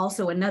that's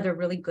also another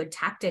really good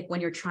tactic when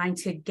you're trying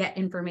to get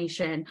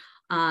information,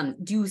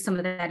 do some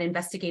of that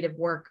investigative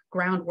work,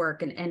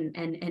 groundwork,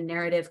 and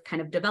narrative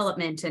kind of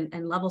development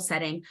and level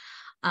setting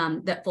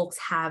that folks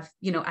have,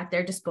 at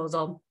their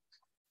disposal.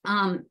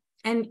 And,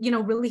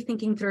 really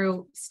thinking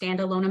through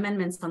standalone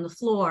amendments on the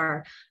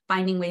floor,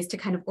 finding ways to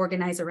kind of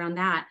organize around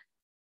that.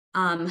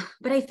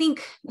 But I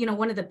think,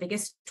 one of the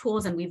biggest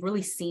tools, and we've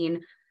really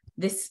seen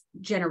this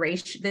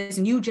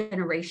new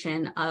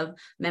generation of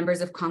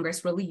members of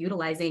Congress really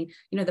utilizing,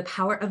 the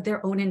power of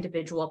their own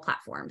individual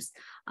platforms.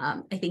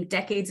 I think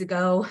decades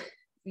ago,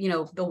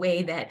 the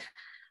way that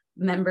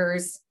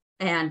members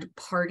and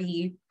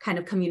party kind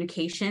of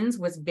communications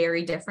was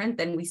very different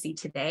than we see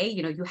today.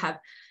 You have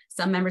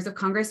some members of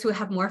Congress who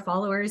have more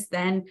followers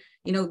than,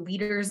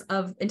 leaders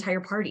of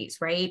entire parties,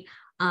 right?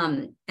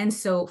 And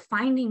so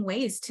finding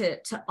ways to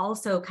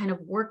also kind of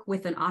work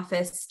with an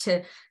office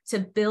to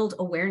build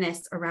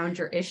awareness around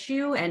your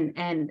issue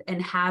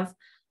and have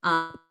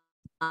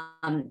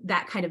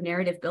that kind of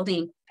narrative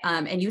building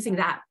and using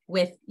that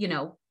with,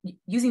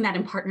 using that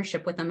in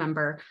partnership with a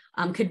member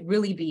could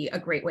really be a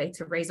great way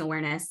to raise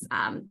awareness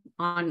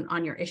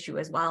on your issue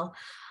as well.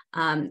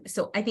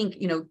 So I think,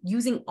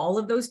 using all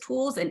of those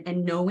tools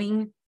and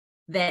knowing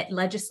that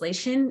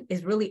legislation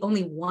is really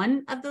only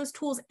one of those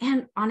tools,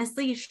 and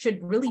honestly should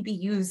really be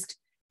used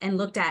and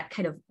looked at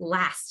kind of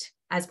last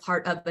as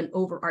part of an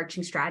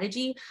overarching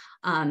strategy,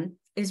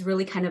 is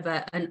really kind of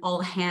an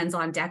all hands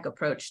on deck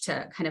approach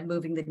to kind of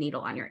moving the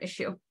needle on your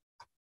issue.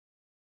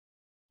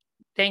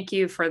 Thank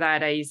you for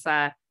that,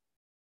 Aisa.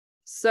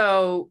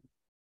 So,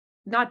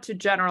 not to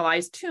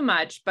generalize too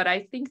much, but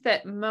I think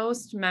that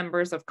most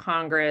members of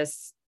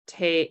Congress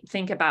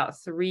think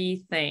about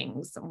three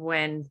things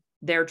when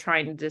they're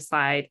trying to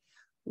decide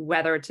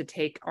whether to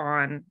take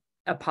on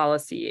a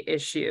policy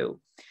issue.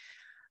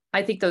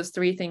 I think those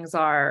three things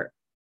are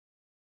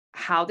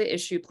how the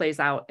issue plays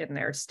out in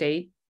their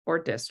state or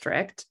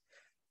district,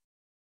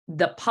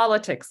 the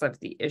politics of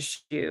the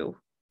issue,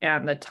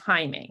 and the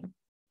timing.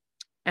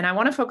 And I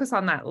want to focus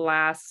on that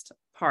last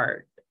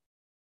part.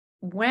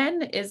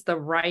 When is the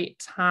right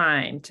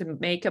time to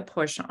make a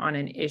push on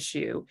an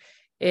issue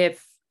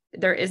if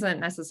there isn't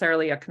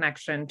necessarily a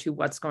connection to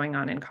what's going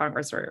on in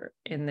Congress or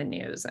in the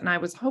news? And I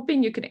was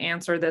hoping you could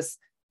answer this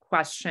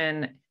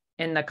question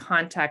in the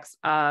context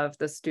of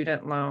the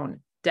student loan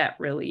debt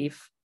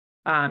relief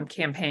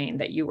campaign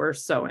that you were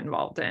so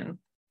involved in.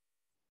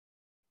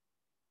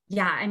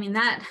 Yeah, I mean,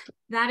 that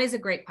is a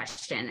great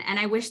question. And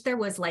I wish there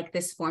was like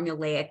this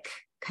formulaic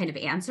kind of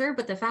answer,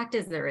 but the fact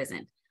is there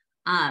isn't.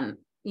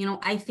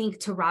 I think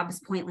to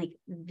Rob's point, like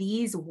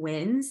these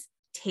wins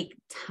take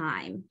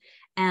time,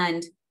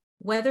 and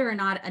whether or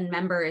not a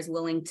member is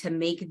willing to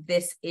make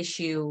this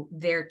issue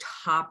their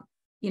top,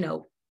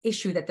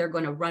 issue that they're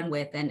going to run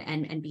with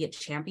and be a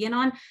champion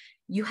on,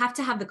 you have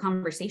to have the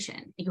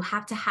conversation. You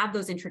have to have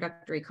those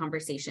introductory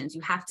conversations.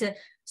 You have to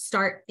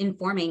start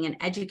informing and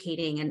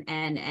educating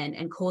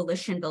and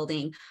coalition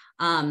building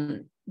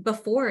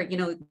before,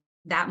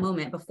 that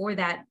moment, before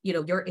that,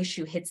 your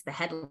issue hits the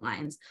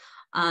headlines.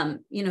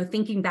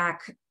 Thinking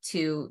back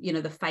to,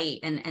 the fight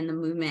and the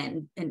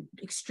movement and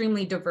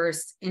extremely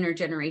diverse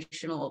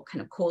intergenerational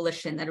kind of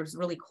coalition that was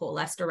really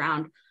coalesced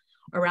around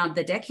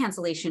the debt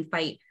cancellation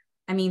fight.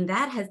 I mean,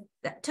 that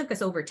took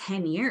us over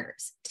 10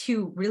 years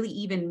to really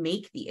even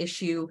make the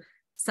issue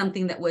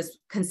something that was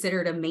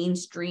considered a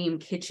mainstream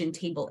kitchen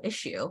table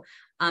issue.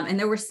 And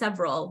there were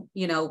several,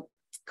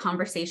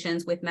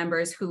 conversations with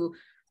members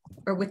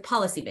or with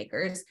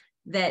policymakers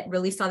that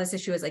really saw this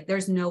issue as like,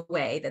 there's no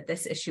way that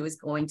this issue is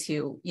going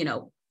to,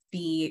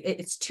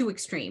 it's too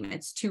extreme,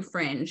 it's too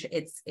fringe,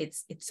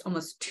 it's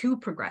almost too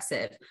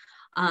progressive.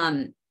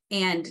 And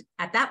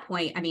at that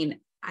point, I mean,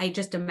 I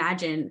just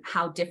imagine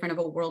how different of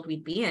a world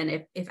we'd be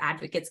in if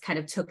advocates kind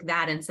of took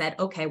that and said,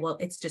 okay, well,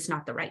 it's just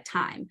not the right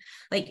time.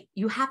 Like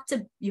you have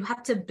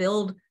to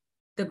build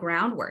the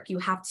groundwork. You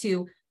have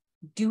to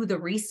do the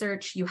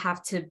research. You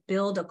have to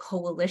build a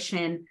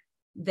coalition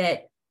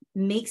that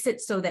makes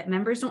it so that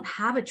members don't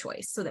have a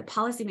choice, so that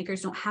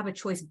policymakers don't have a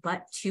choice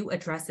but to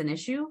address an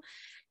issue.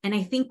 And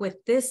I think with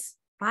this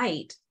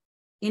fight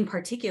in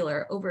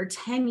particular, over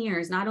 10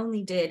 years, not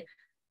only did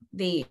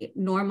they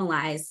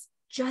normalize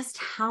just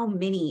how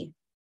many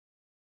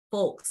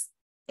folks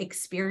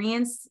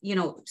experience,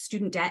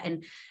 student debt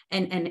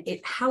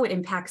and how it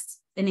impacts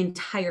an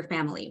entire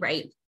family,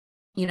 right?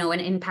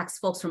 And impacts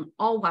folks from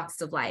all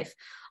walks of life,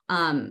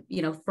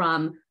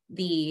 from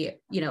the,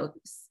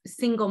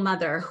 single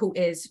mother who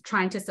is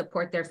trying to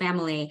support their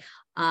family,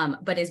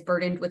 but is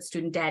burdened with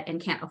student debt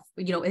and can't,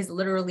 is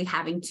literally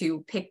having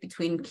to pick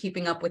between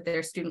keeping up with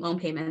their student loan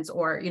payments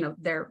or,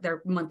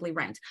 their monthly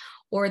rent,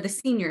 or the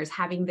seniors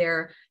having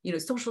their,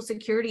 Social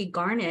Security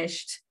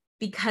garnished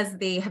because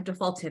they have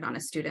defaulted on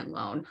a student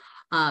loan.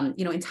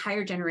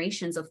 Entire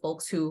generations of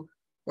folks who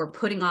were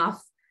putting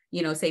off,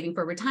 saving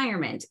for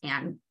retirement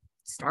and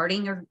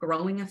starting or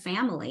growing a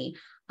family,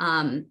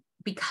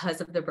 because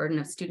of the burden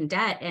of student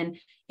debt. And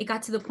it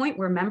got to the point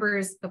where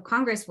members of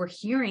Congress were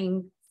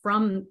hearing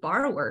from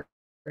borrowers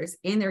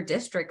in their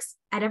districts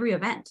at every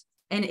event.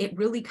 And it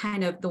really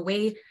kind of, the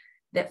way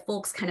that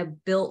folks kind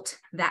of built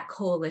that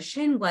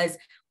coalition was,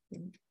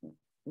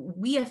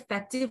 we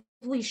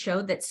effectively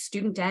showed that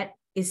student debt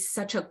is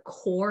such a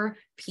core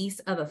piece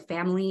of a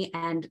family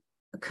and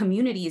a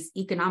community's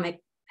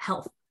economic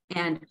health.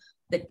 And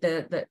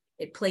that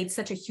it played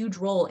such a huge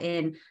role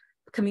in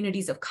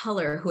communities of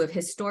color who have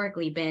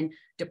historically been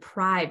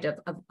deprived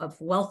of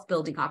wealth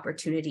building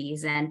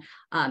opportunities, and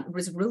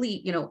was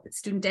really,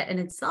 student debt in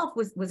itself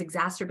was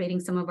exacerbating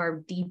some of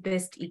our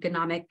deepest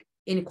economic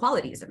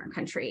inequalities in our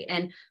country.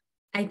 And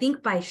I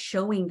think by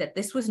showing that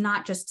this was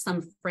not just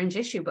some fringe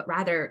issue, but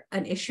rather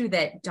an issue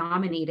that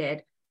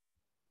dominated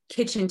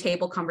kitchen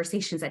table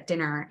conversations at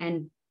dinner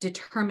and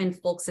determined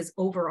folks'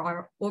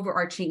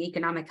 overarching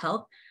economic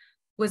health,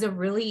 was a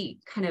really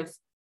kind of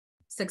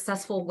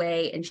successful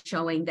way in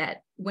showing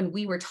that when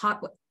we're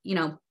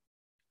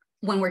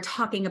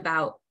talking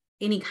about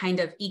any kind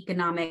of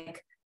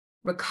economic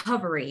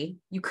recovery,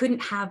 you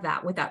couldn't have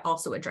that without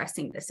also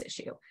addressing this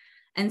issue.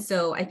 And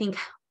so I think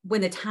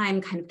when the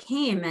time kind of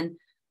came, and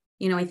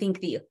I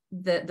think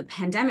the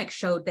pandemic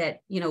showed that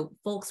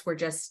folks were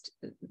just,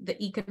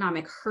 the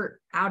economic hurt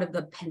out of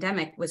the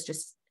pandemic was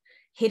just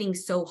hitting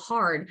so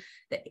hard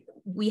that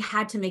we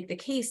had to make the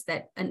case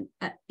that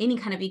any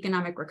kind of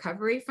economic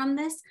recovery from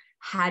this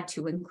had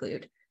to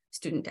include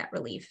student debt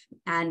relief.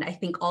 And I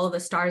think all of the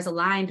stars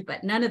aligned,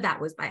 but none of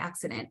that was by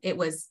accident. It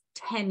was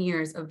 10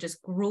 years of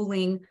just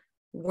grueling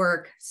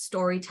work,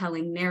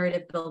 storytelling,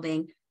 narrative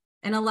building,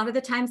 and a lot of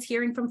the times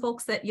hearing from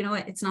folks that, you know,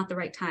 it's not the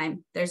right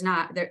time.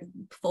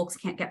 Folks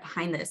can't get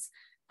behind this,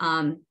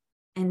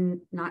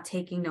 and not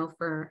taking no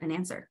for an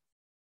answer.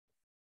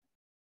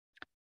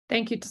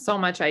 Thank you so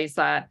much,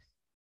 Aisa.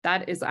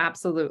 That is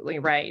absolutely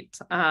right.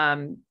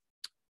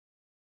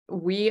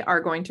 We are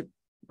going to,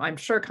 I'm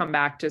sure, come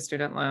back to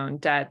student loan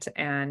debt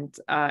and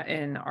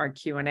in our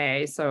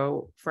Q&A.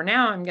 So for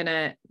now, I'm going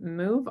to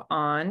move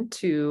on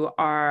to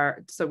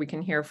so we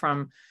can hear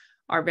from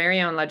our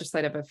very own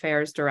Legislative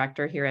Affairs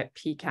Director here at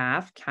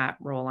PCAF, Kat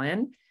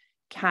Rowland.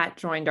 Kat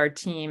joined our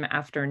team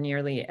after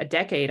nearly a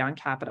decade on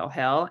Capitol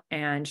Hill,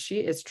 and she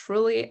is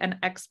truly an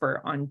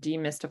expert on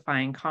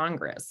demystifying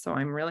Congress. So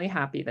I'm really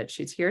happy that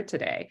she's here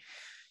today.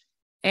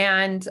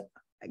 And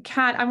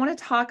Kat, I want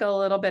to talk a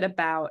little bit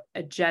about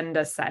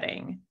agenda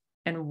setting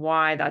and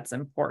why that's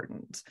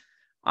important.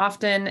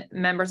 Often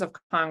members of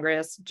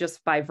Congress,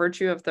 just by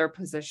virtue of their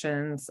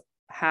positions,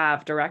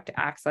 have direct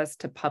access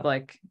to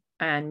public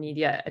and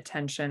media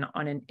attention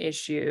on an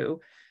issue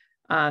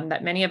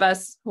that many of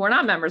us who are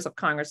not members of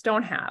Congress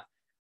don't have.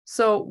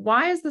 So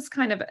why is this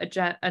kind of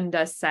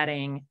agenda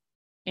setting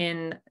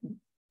in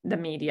the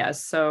media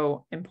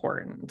so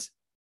important?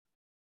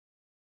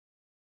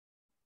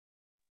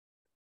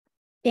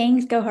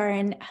 Thanks, Gohar,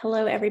 and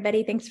hello,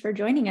 everybody. Thanks for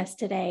joining us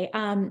today.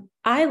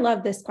 I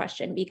love this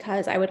question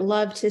because I would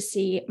love to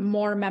see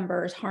more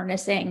members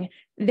harnessing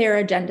their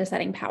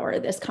agenda-setting power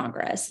this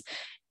Congress.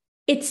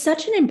 It's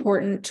such an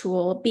important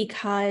tool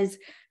because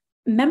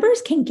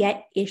members can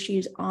get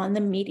issues on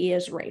the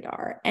media's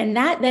radar, and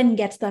that then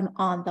gets them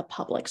on the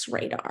public's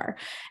radar.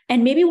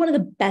 And maybe one of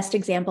the best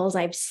examples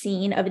I've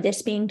seen of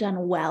this being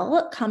done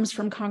well comes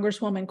from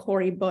Congresswoman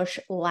Cori Bush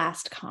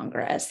last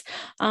Congress.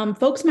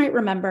 Folks might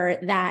remember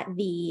that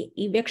the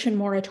eviction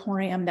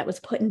moratorium that was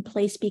put in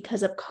place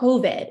because of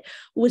COVID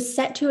was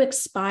set to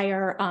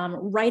expire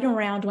right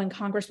around when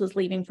Congress was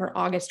leaving for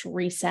August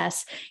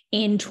recess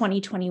in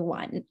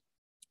 2021.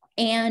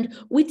 And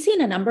we'd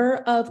seen a number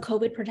of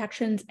COVID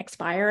protections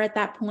expire at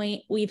that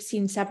point. We've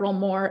seen several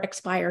more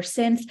expire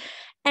since,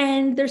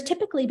 and there's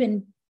typically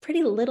been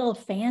pretty little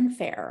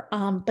fanfare,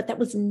 but that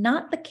was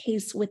not the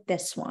case with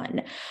this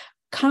one.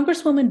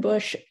 Congresswoman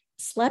Bush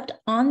slept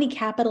on the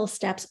Capitol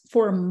steps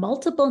for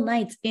multiple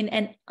nights in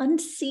an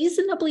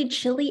unseasonably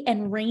chilly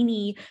and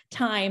rainy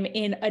time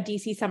in a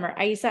DC summer.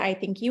 Aisa, I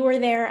think you were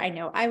there. I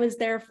know I was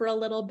there for a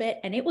little bit,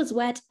 and it was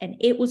wet and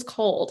it was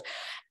cold.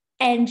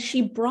 And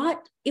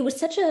it was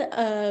such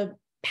a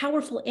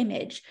powerful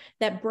image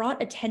that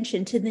brought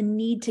attention to the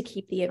need to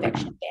keep the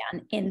eviction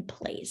ban in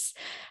place.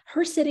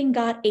 Her sitting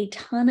got a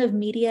ton of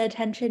media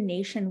attention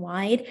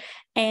nationwide,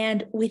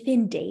 and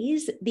within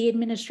days, the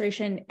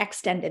administration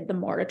extended the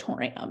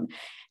moratorium.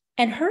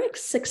 And her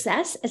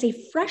success as a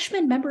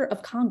freshman member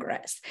of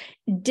Congress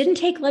didn't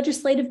take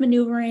legislative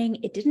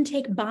maneuvering. It didn't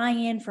take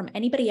buy-in from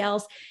anybody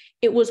else.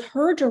 It was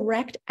her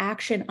direct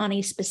action on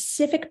a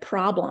specific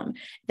problem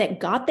that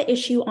got the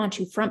issue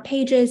onto front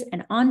pages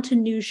and onto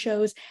news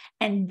shows,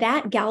 and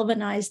that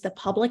galvanized the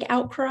public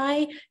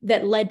outcry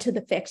that led to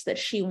the fix that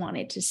she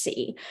wanted to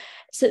see.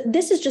 So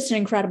this is just an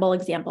incredible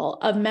example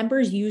of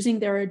members using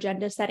their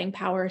agenda-setting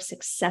power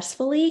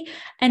successfully,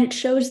 and it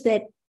shows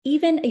that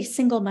even a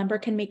single member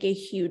can make a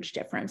huge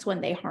difference when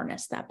they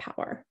harness that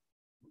power.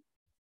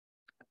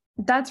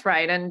 That's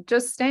right. And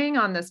just staying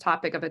on this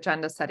topic of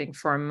agenda setting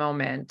for a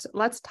moment,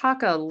 let's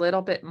talk a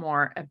little bit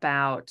more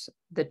about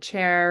the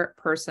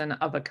chairperson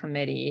of a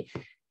committee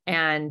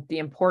and the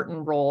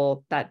important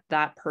role that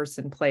that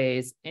person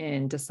plays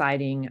in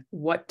deciding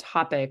what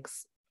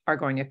topics are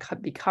going to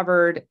be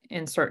covered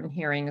in certain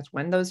hearings,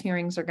 when those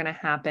hearings are going to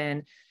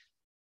happen.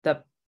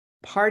 The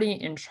party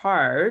in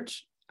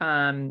charge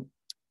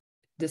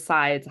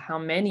decides how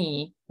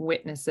many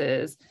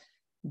witnesses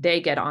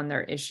they get on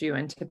their issue,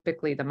 and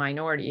typically the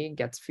minority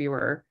gets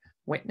fewer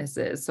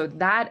witnesses. So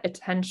that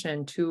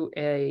attention to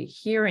a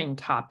hearing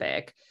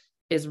topic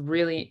is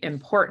really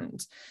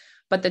important.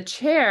 But the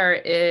chair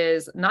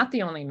is not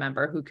the only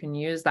member who can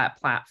use that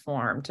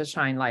platform to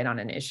shine light on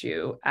an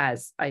issue.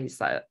 As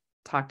Aisa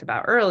talked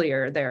about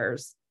earlier,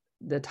 there's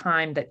the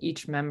time that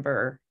each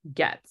member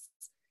gets.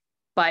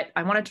 But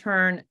I want to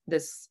turn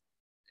this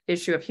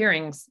issue of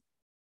hearings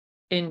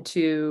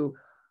into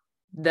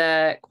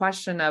the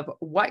question of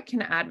what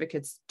can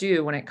advocates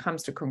do when it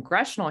comes to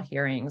congressional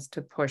hearings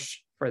to push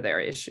for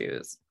their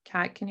issues.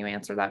 Kat, can you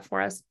answer that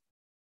for us?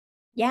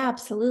 Yeah,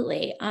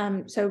 absolutely.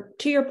 So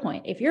to your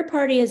point, if your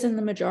party is in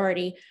the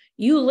majority,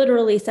 you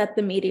literally set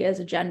the media's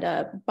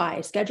agenda by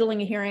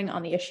scheduling a hearing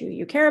on the issue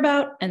you care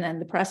about, and then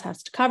the press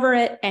has to cover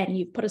it, and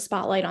you've put a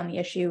spotlight on the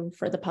issue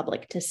for the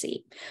public to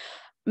see.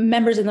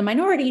 Members in the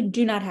minority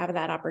do not have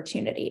that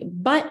opportunity,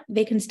 but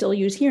they can still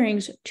use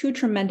hearings to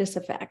tremendous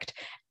effect.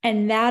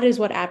 And that is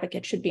what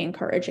advocates should be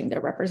encouraging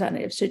their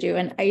representatives to do.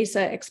 And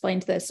Aisa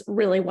explained this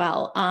really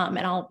well. And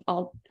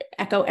I'll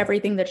echo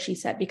everything that she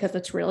said, because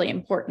it's really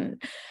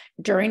important.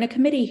 During a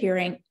committee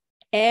hearing,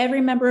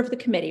 every member of the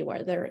committee,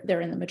 whether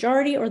they're in the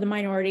majority or the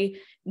minority,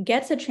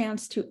 gets a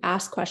chance to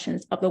ask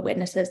questions of the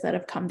witnesses that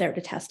have come there to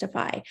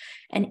testify.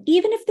 And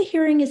even if the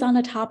hearing is on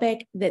a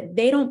topic that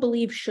they don't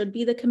believe should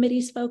be the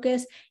committee's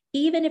focus,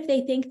 even if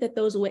they think that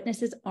those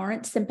witnesses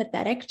aren't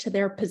sympathetic to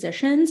their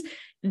positions,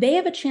 they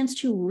have a chance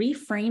to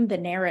reframe the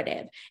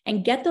narrative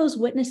and get those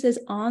witnesses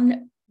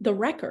on the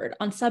record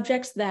on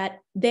subjects that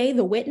they,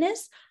 the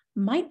witness,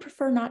 might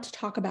prefer not to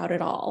talk about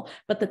at all,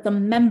 but that the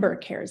member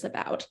cares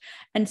about.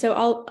 And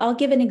so I'll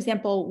give an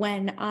example.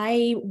 When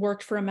I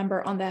worked for a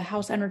member on the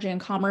House Energy and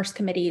Commerce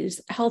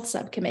Committee's Health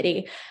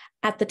Subcommittee,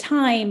 at the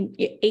time,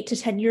 8 to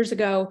 10 years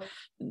ago,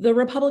 the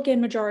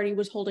Republican majority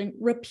was holding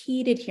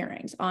repeated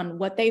hearings on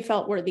what they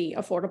felt were the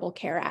Affordable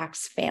Care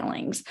Act's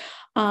failings.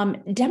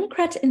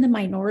 Democrats in the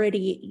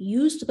minority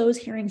used those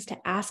hearings to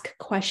ask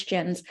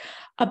questions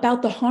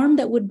about the harm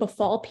that would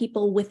befall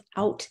people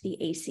without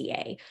the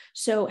ACA.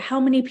 So how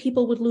many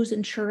people would lose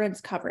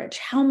insurance coverage?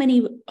 How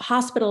many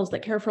hospitals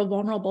that care for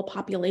vulnerable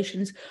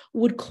populations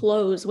would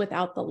close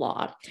without the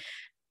law?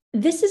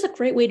 This is a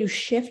great way to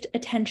shift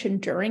attention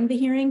during the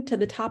hearing to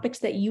the topics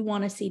that you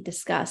want to see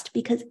discussed,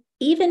 because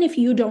even if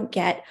you don't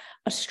get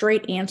a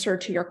straight answer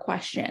to your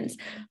questions,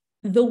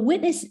 the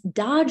witness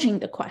dodging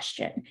the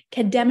question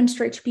can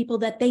demonstrate to people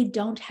that they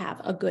don't have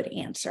a good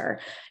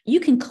answer. You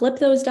can clip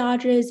those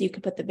dodges, you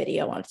can put the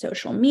video on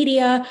social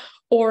media,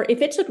 or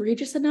if it's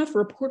egregious enough,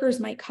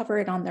 reporters might cover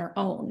it on their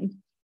own.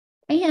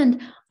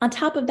 And on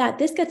top of that,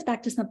 this gets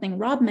back to something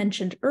Rob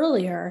mentioned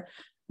earlier.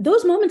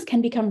 Those moments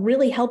can become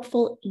really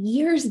helpful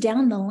years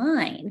down the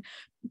line,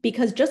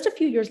 because just a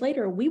few years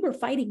later, we were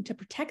fighting to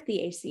protect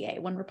the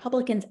ACA when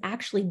Republicans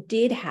actually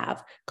did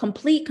have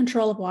complete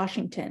control of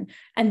Washington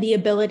and the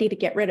ability to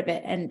get rid of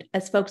it. And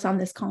as folks on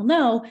this call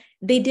know,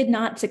 they did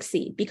not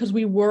succeed, because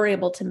we were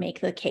able to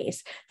make the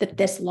case that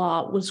this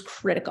law was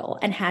critical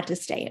and had to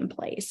stay in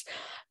place.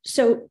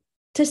 So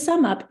to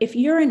sum up, if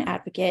you're an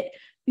advocate,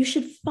 you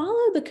should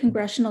follow the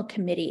congressional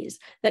committees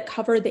that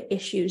cover the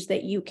issues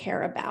that you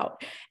care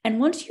about. And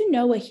once you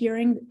know a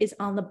hearing is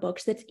on the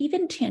books that's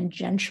even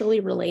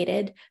tangentially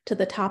related to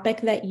the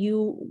topic that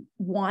you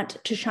want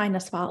to shine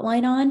a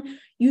spotlight on,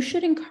 you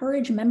should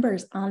encourage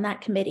members on that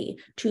committee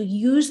to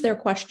use their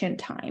question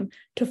time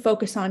to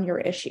focus on your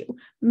issue.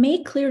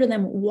 Make clear to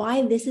them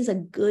why this is a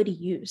good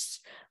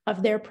use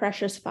of their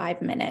precious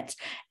 5 minutes.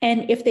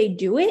 And if they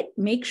do it,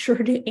 make sure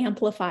to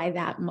amplify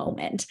that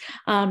moment.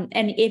 And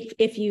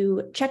if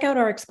you check out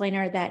our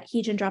explainer that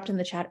Heejin dropped in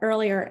the chat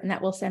earlier, and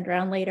that we'll send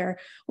around later,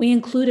 we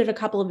included a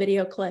couple of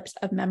video clips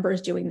of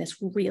members doing this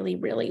really,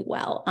 really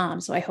well.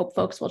 So I hope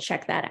folks will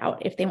check that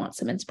out if they want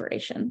some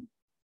inspiration.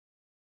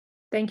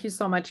 Thank you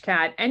so much,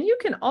 Kat. And you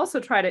can also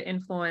try to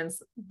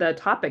influence the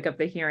topic of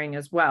the hearing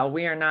as well.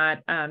 We are not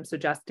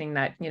suggesting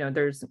that,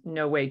 there's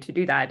no way to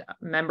do that.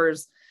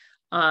 Members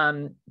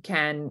of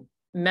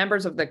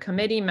the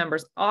committee,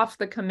 members off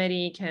the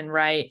committee can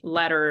write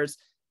letters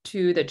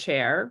to the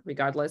chair,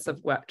 regardless of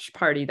which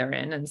party they're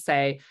in, and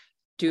say,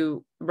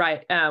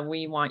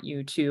 we want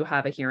you to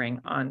have a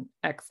hearing on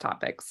X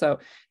topic. So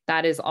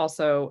that is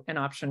also an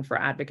option for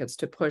advocates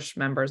to push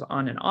members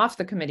on and off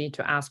the committee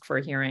to ask for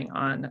a hearing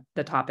on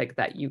the topic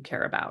that you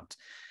care about.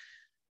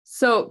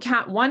 So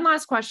Kat, one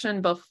last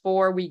question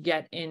before we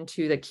get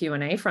into the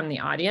Q&A from the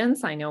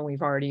audience. I know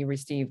we've already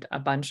received a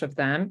bunch of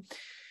them.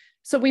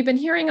 So we've been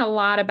hearing a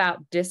lot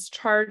about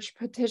discharge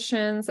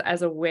petitions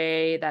as a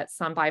way that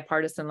some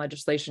bipartisan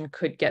legislation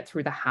could get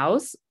through the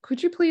House.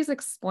 Could you please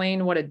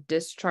explain what a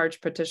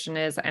discharge petition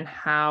is and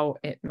how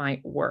it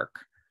might work?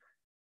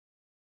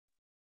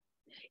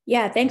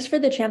 Yeah, thanks for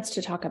the chance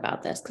to talk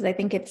about this, because I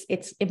think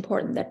it's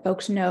important that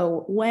folks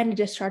know when a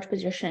discharge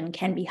petition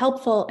can be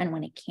helpful and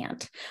when it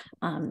can't.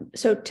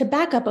 So to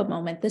back up a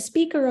moment, the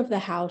Speaker of the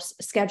House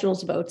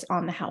schedules votes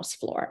on the House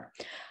floor.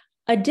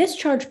 A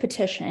discharge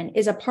petition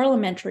is a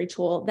parliamentary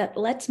tool that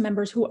lets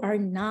members who are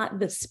not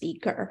the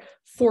Speaker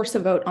force a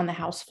vote on the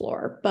House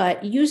floor,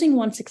 but using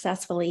one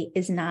successfully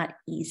is not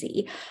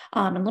easy.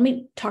 And let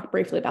me talk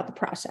briefly about the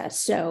process.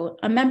 So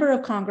a member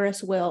of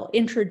Congress will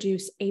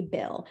introduce a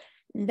bill.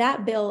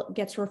 That bill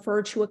gets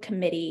referred to a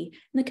committee,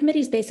 and the committee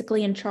is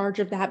basically in charge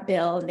of that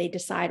bill, and they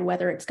decide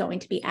whether it's going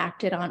to be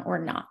acted on or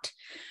not.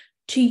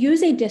 To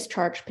use a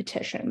discharge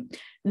petition,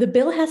 the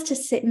bill has to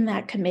sit in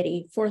that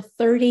committee for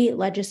 30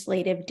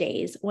 legislative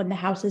days when the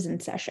House is in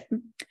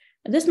session.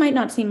 This might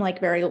not seem like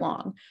very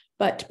long,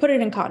 but to put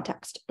it in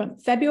context,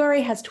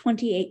 February has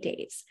 28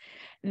 days.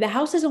 The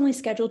House is only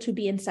scheduled to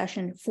be in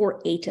session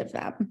for 8 of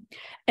them.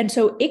 And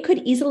so it could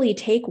easily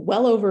take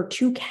well over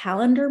 2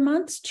 calendar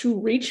months to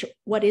reach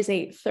what is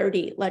a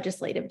 30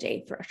 legislative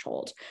day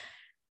threshold.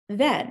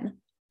 Then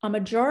a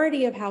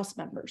majority of House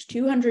members,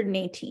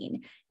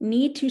 218,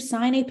 need to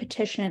sign a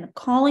petition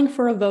calling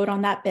for a vote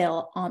on that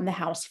bill on the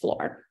House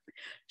floor.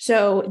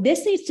 So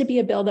this needs to be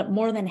a bill that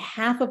more than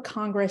half of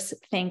Congress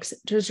thinks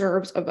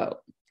deserves a vote.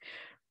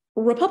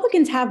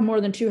 Republicans have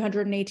more than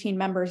 218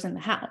 members in the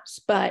House,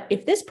 but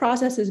if this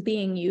process is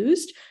being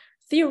used,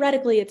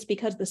 theoretically, it's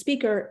because the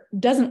Speaker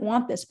doesn't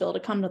want this bill to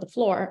come to the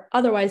floor.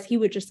 Otherwise, he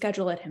would just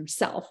schedule it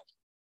himself.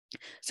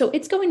 So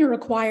it's going to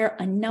require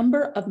a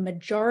number of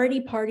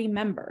majority party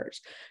members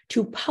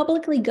to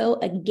publicly go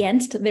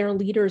against their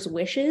leader's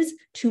wishes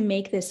to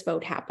make this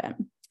vote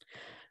happen.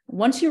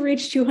 Once you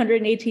reach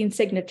 218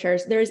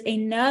 signatures, there's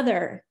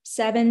another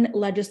 7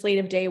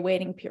 legislative day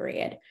waiting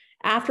period,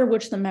 after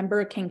which the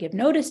member can give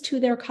notice to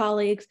their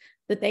colleagues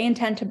that they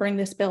intend to bring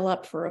this bill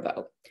up for a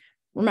vote.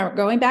 Remember,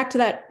 going back to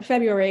that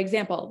February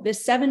example,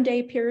 this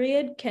 7-day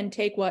period can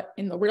take what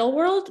in the real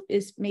world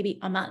is maybe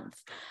a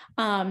month.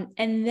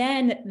 And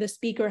then the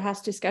Speaker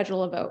has to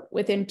schedule a vote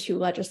within 2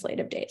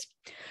 legislative days.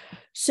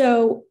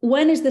 So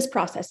when is this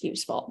process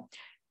useful?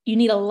 You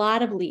need a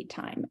lot of lead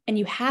time, and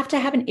you have to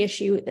have an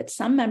issue that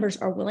some members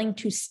are willing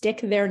to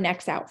stick their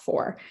necks out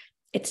for.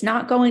 It's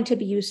not going to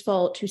be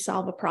useful to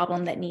solve a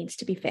problem that needs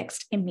to be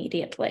fixed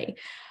immediately.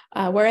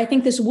 Where I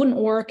think this wouldn't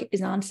work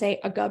is on, say,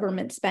 a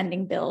government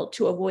spending bill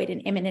to avoid an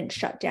imminent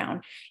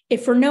shutdown.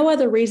 If for no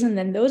other reason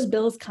than those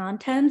bills'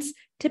 contents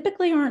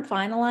typically aren't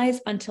finalized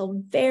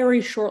until very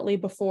shortly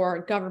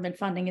before government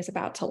funding is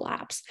about to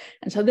lapse.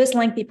 And so this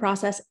lengthy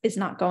process is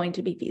not going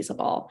to be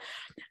feasible.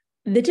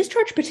 The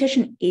discharge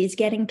petition is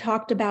getting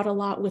talked about a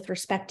lot with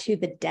respect to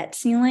the debt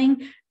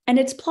ceiling. And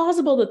it's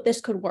plausible that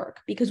this could work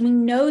because we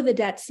know the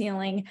debt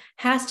ceiling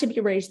has to be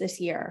raised this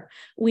year.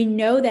 We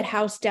know that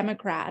House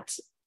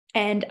Democrats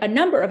and a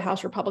number of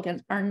House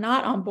Republicans are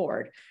not on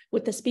board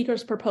with the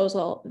Speaker's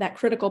proposal that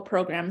critical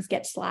programs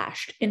get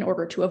slashed in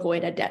order to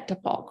avoid a debt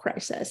default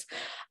crisis.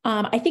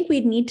 I think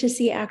we'd need to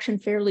see action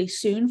fairly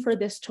soon for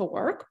this to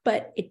work,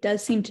 but it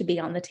does seem to be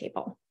on the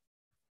table.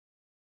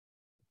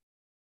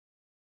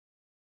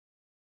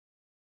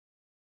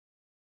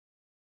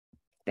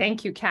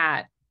 Thank you,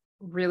 Kat.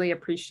 Really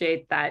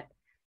appreciate that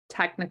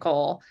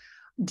technical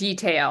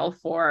detail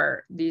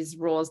for these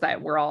rules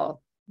that we're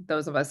all,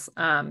 those of us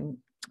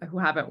who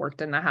haven't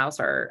worked in the House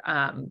are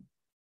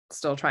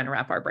still trying to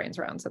wrap our brains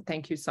around. So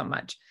thank you so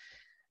much.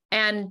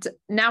 And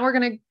now we're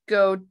going to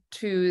go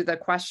to the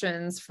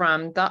questions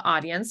from the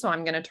audience. So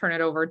I'm going to turn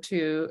it over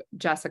to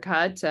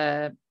Jessica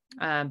to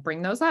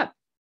bring those up.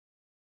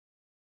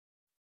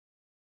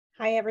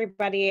 Hi,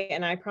 everybody.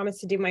 And I promise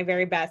to do my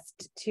very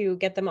best to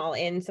get them all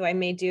in. So I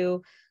may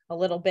do a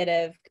little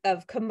bit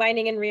of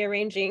combining and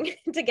rearranging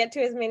to get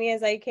to as many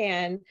as I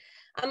can.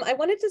 I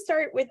wanted to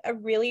start with a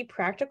really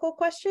practical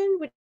question,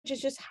 which is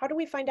just how do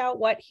we find out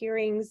what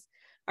hearings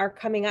are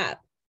coming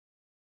up?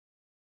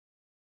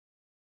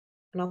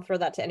 And I'll throw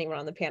that to anyone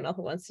on the panel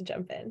who wants to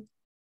jump in.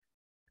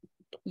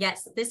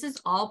 Yes, this is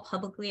all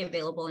publicly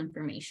available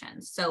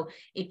information. So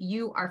if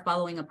you are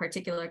following a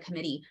particular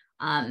committee,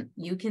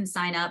 you can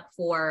sign up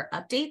for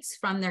updates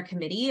from their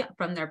committee,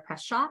 from their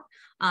press shop.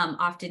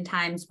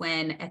 Oftentimes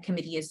when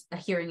a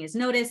hearing is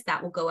noticed,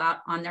 that will go out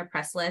on their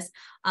press list.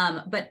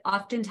 But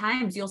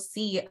oftentimes you'll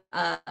see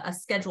a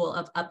schedule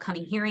of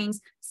upcoming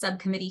hearings,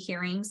 subcommittee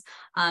hearings.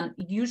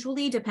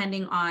 Usually,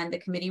 depending on the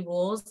committee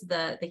rules,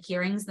 the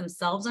hearings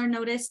themselves are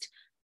noticed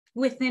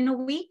within a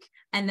week.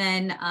 And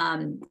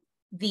then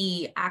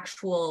the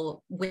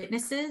actual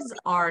witnesses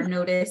are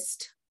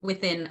noticed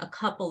within a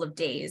couple of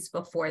days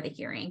before the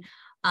hearing.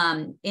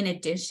 In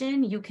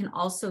addition, you can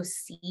also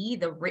see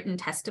the written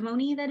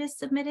testimony that is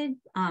submitted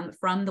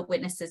from the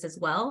witnesses as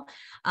well.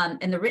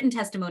 And the written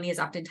testimony is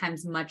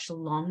oftentimes much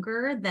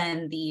longer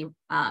than the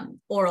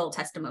oral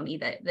testimony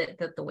that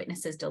the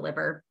witnesses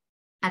deliver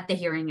at the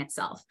hearing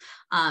itself.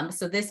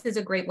 So this is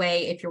a great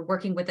way if you're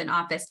working with an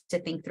office to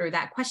think through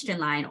that question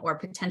line or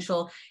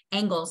potential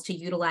angles to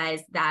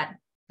utilize that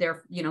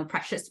their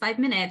precious 5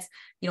 minutes.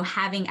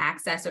 Having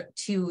access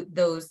to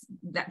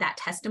that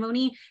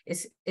testimony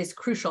is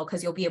crucial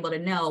because you'll be able to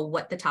know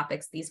what the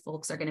topics these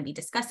folks are going to be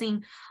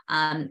discussing,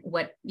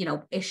 what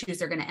issues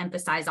they're going to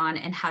emphasize on,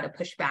 and how to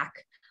push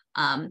back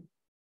to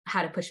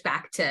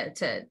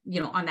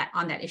on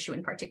that issue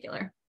in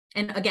particular.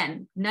 And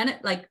again,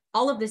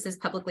 all of this is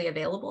publicly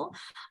available,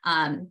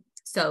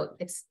 so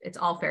it's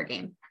all fair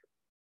game.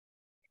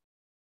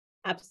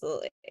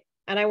 Absolutely.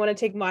 And I want to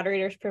take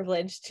moderator's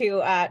privilege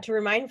to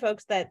remind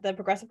folks that the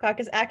Progressive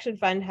Caucus Action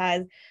Fund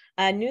has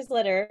a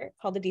newsletter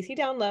called the DC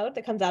Download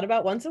that comes out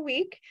about once a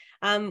week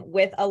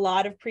with a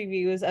lot of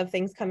previews of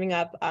things coming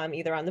up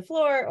either on the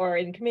floor or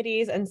in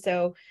committees. And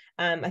so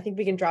I think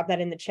we can drop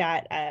that in the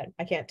chat.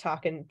 I can't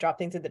talk and drop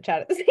things in the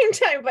chat at the same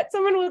time, but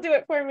someone will do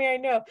it for me, I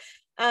know.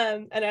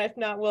 And if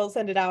not, we'll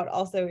send it out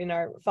also in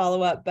our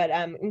follow-up, but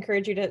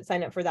encourage you to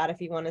sign up for that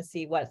if you want to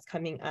see what's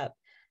coming up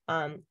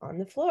on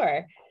the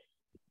floor.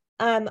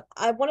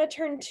 I want to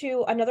turn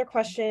to another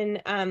question.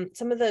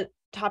 Some of the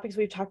topics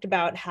we've talked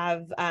about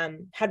have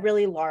had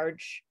really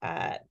large,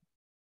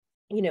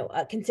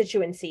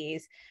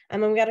 constituencies.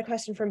 And we got a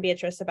question from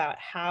Beatrice about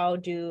how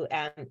do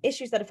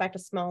issues that affect a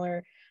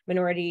smaller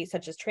minority,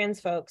 such as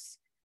trans folks,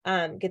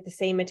 get the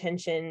same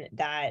attention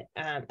that,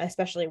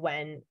 especially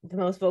when the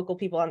most vocal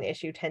people on the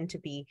issue tend to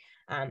be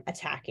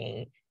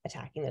attacking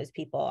those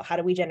people? How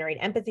do we generate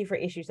empathy for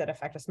issues that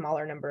affect a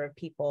smaller number of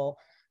people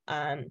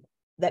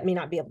that may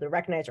not be able to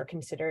recognize or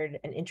considered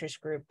an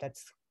interest group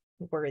that's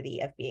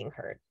worthy of being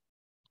heard?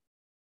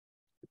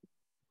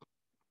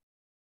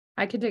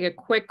 I could take a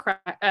quick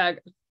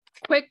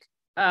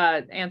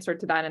answer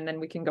to that, and then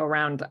we can go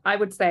around. I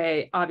would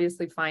say,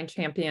 obviously, find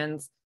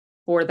champions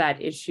for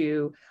that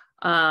issue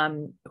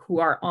who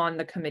are on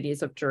the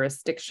committees of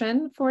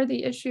jurisdiction for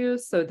the issue.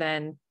 So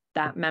then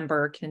that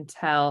member can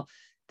tell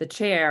the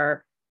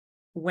chair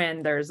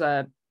when there's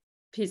a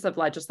piece of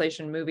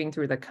legislation moving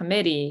through the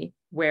committee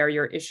where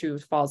your issue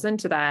falls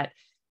into that,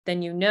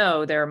 then you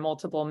know there are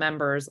multiple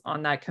members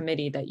on that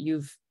committee that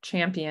you've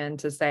championed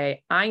to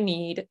say, I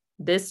need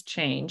this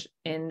change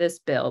in this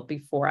bill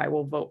before I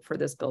will vote for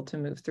this bill to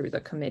move through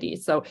the committee.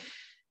 So,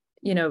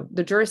 you know,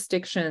 the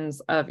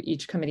jurisdictions of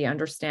each committee,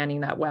 understanding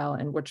that well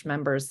and which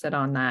members sit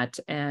on that.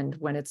 And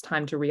when it's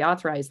time to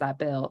reauthorize that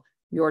bill,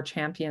 your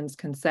champions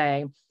can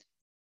say,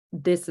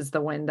 this is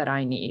the win that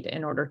I need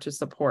in order to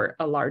support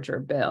a larger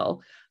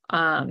bill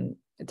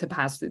to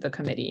pass through the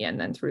committee and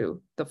then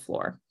through the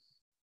floor.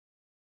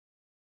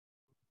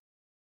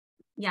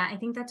 Yeah, I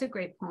think that's a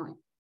great point,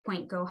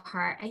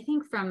 Gohar. I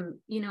think from,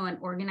 you know, an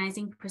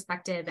organizing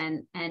perspective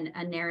and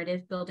a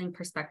narrative building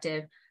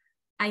perspective,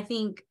 I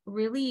think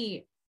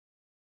really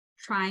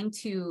trying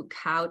to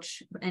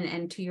couch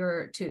and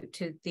to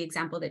the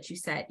example that you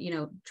set, you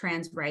know,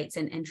 trans rights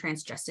and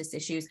trans justice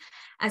issues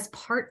as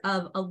part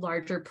of a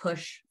larger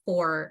push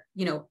for,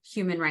 you know,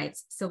 human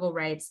rights, civil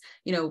rights,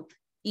 you know,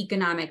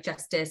 economic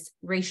justice,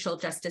 racial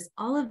justice.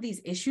 All of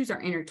these issues are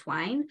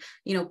intertwined.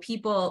 You know,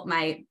 people,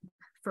 my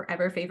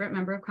forever favorite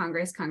member of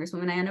Congress,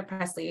 Congresswoman Ayanna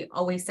Pressley,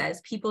 always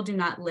says, people do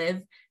not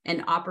live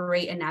and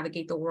operate and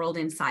navigate the world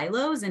in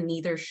silos, and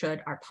neither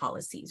should our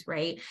policies,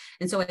 right?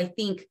 And so I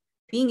think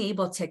being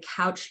able to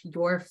couch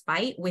your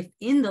fight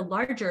within the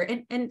larger,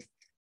 and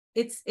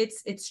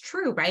it's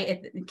true,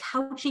 right?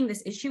 Couching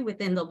this issue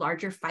within the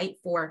larger fight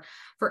for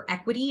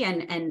equity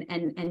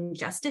and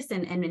justice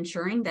and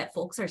ensuring that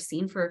folks are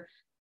seen for,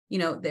 you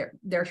know,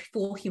 their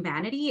full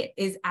humanity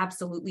is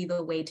absolutely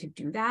the way to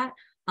do that.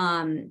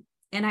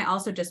 And I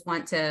also just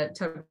want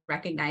to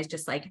recognize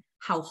just like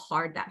how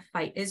hard that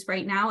fight is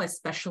right now,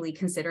 especially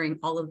considering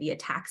all of the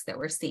attacks that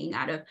we're seeing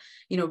out of,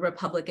 you know,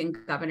 Republican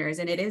governors,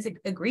 and it is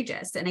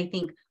egregious. And I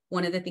think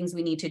one of the things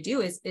we need to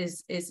do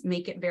is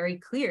make it very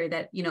clear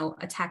that, you know,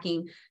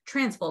 attacking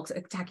trans folks,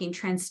 attacking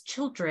trans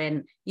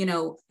children, you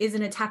know, is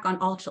an attack on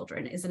all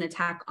children, is an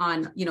attack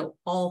on, you know,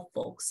 all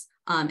folks.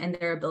 And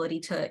their ability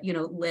to, you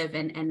know, live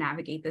and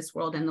navigate this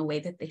world in the way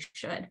that they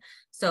should.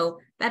 So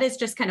that is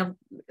just kind of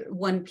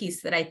one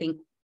piece that I think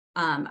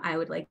I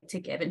would like to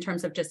give in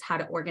terms of just how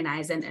to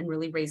organize and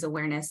really raise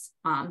awareness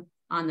on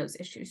those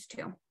issues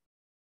too.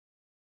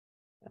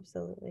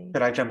 Absolutely.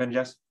 Could I jump in,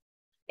 Jess?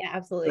 Yeah,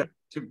 absolutely.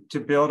 To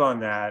build on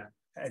that,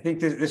 I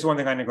think this is one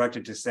thing I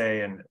neglected to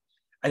say, and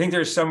I think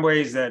there's some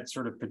ways that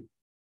sort of,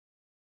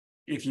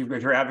 if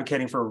you're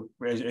advocating for,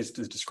 as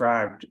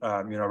described,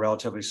 you know, a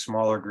relatively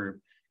smaller group,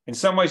 in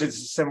some ways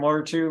it's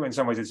similar to, in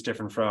some ways it's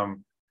different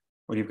from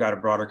when you've got a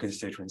broader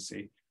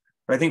constituency.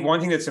 But I think one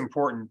thing that's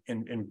important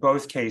in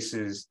both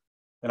cases,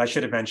 and I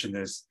should have mentioned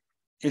this,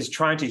 is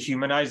trying to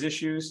humanize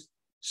issues.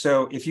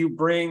 So if you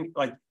bring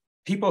like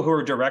people who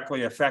are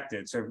directly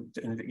affected, so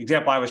in the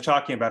example I was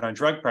talking about on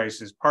drug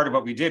prices, part of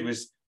what we did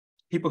was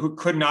people who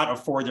could not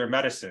afford their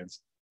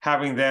medicines,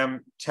 having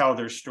them tell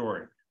their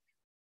story.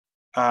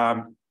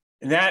 And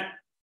that,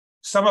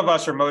 some of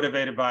us are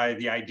motivated by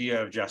the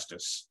idea of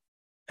justice.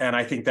 And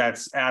I think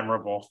that's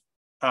admirable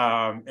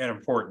and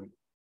important.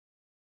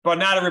 But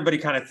not everybody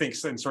kind of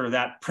thinks in sort of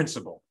that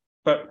principle.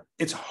 But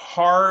it's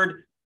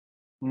hard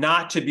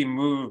not to be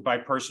moved by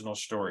personal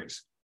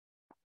stories.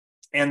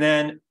 And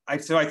then,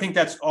 so I think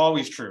that's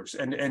always true.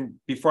 And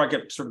before I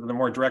get sort of the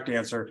more direct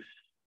answer,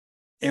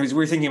 as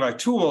we're thinking about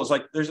tools,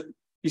 like there's,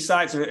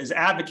 besides as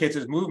advocates,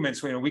 as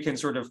movements, you know, we can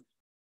sort of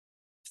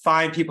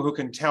find people who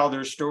can tell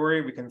their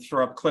story. We can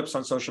throw up clips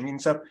on social media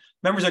and stuff.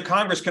 Members of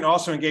Congress can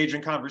also engage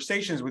in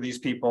conversations with these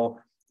people.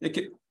 It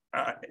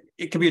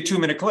could be a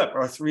 2-minute clip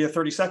or a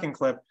 30-second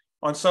clip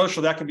on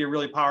social. That can be a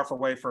really powerful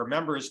way for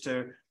members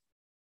to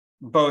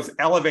both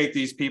elevate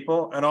these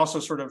people and also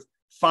sort of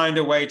find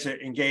a way to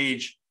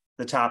engage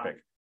the topic.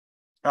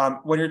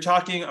 When you're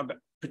talking about,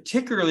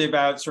 particularly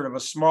about sort of a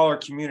smaller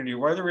community,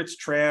 whether it's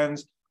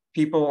trans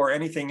people or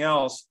anything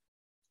else,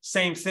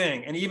 same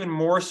thing. And even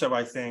more so,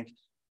 I think,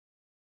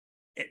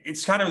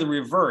 it's kind of the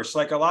reverse.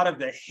 Like a lot of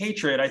the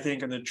hatred, I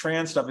think, and the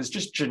trans stuff is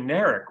just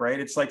generic, right?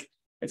 It's like,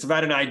 it's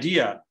about an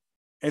idea.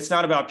 It's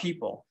not about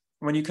people.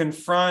 When you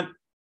confront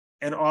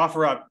and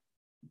offer up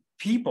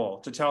people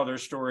to tell their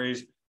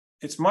stories,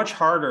 it's much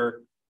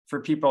harder for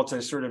people to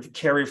sort of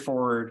carry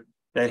forward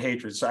that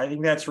hatred. So I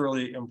think that's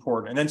really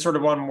important. And then sort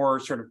of one more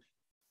sort of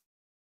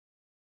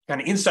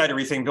kind of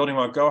insidery thing, building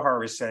what Gohar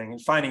was saying,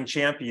 and finding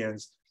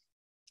champions.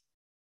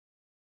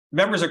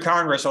 Members of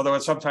Congress, although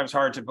it's sometimes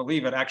hard to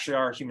believe it, actually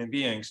are human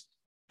beings.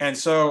 And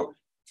so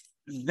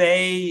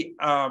they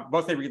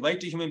both they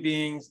relate to human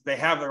beings, they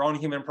have their own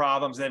human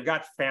problems, they've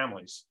got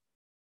families.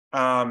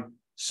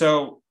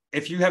 So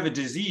if you have a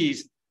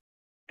disease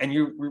and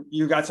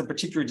you got some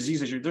particular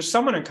disease issue, there's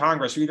someone in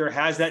Congress who either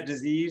has that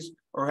disease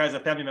or has a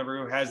family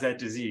member who has that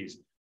disease.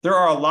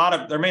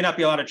 There may not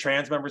be a lot of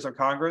trans members of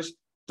Congress.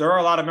 There are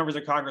a lot of members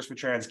of Congress with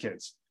trans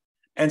kids.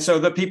 And so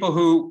the people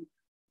who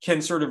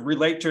can sort of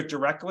relate to it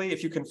directly,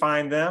 if you can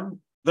find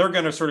them, they're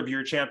going to sort of be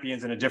your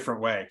champions in a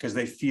different way because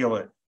they feel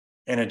it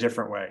in a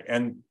different way.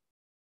 And,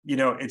 you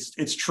know,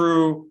 it's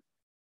true.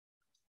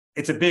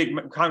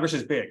 Congress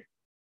is big.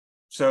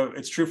 So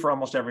it's true for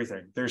almost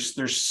everything.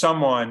 There's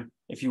someone,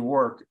 if you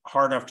work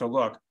hard enough to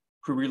look,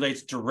 who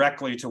relates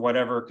directly to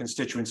whatever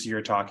constituency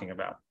you're talking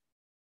about.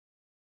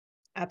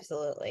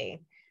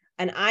 Absolutely.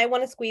 And I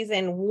want to squeeze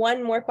in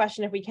one more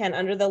question if we can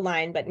under the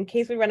line, but in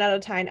case we run out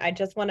of time, I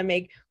just want to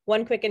make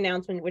one quick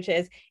announcement, which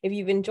is if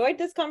you've enjoyed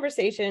this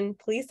conversation,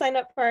 please sign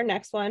up for our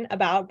next one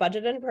about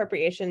budget and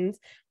appropriations.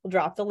 We'll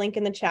drop the link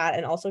in the chat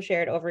and also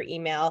share it over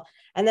email.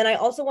 And then I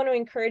also want to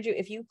encourage you,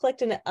 if you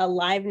clicked a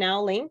live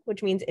now link,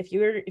 which means if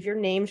your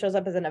name shows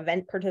up as an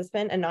event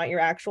participant and not your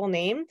actual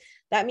name,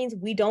 that means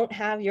we don't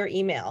have your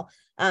email.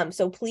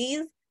 So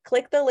please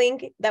click the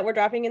link that we're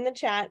dropping in the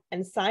chat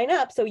and sign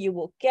up so you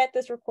will get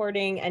this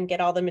recording and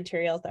get all the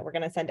materials that we're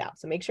going to send out.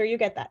 So make sure you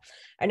get that.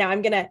 And now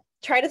I'm going to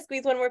try to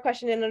squeeze one more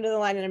question in under the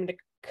line, and I'm going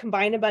to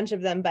combine a bunch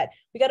of them, but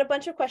we got a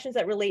bunch of questions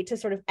that relate to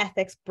sort of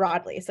ethics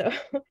broadly. So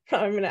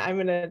I'm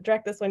going to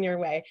direct this one your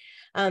way.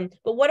 But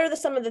what are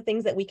some of the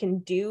things that we can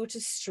do to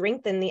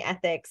strengthen the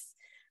ethics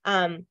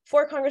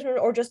for congressmen,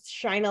 or just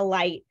shine a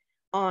light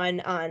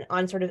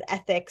on sort of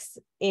ethics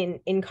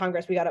in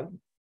Congress? We got a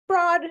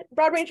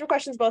broad range of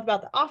questions, both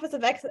about the Office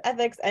of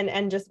Ethics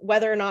and just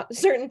whether or not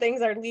certain things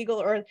are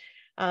legal or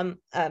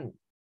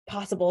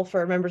possible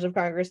for members of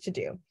Congress to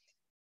do.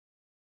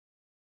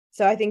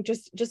 So I think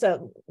just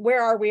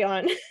where are we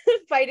on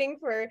fighting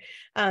for,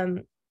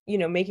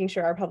 making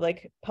sure our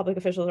public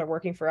officials are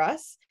working for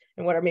us,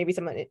 and what are maybe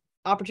some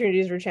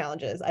opportunities or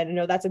challenges? I don't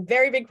know, that's a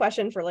very big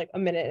question for like a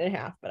minute and a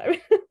half, but I'm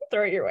gonna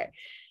throw it your way.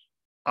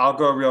 I'll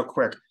go real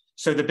quick.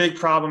 So the big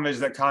problem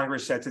is that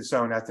Congress sets its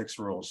own ethics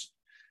rules.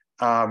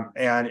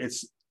 And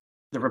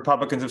the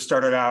Republicans have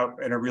started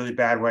out in a really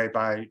bad way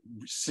by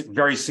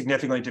very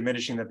significantly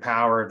diminishing the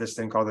power of this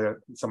thing called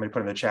somebody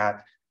put in the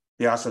chat,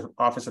 the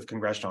Office of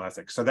Congressional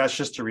Ethics. So that's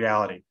just a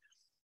reality.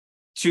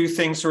 Two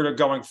things sort of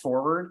going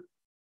forward,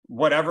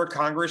 whatever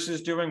Congress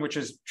is doing, which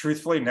is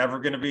truthfully never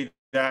going to be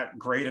that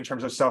great in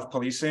terms of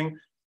self-policing,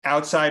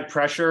 outside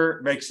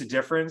pressure makes a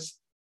difference.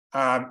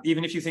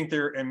 Even if you think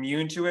they're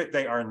immune to it,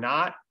 they are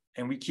not.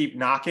 And we keep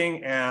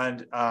knocking,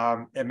 and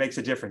it makes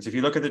a difference. If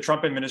you look at the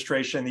Trump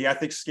administration, the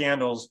ethics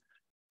scandals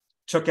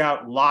took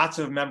out lots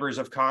of members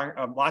of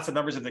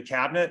the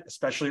cabinet,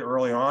 especially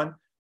early on.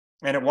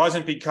 And it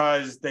wasn't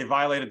because they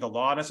violated the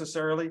law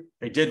necessarily.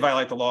 They did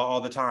violate the law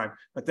all the time,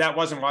 but that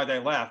wasn't why they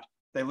left.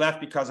 They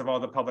left because of all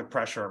the public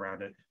pressure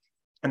around it.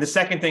 And the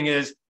second thing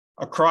is,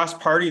 across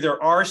party,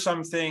 there are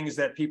some things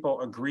that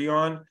people agree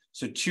on.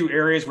 So two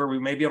areas where we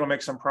may be able to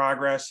make some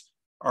progress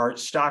are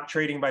stock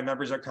trading by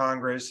members of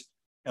Congress.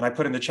 And I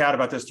put in the chat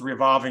about this, the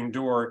revolving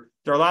door.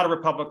 There are a lot of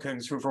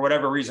Republicans who, for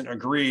whatever reason,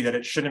 agree that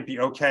it shouldn't be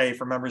okay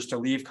for members to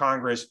leave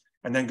Congress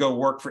and then go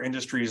work for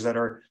industries that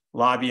are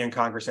lobbying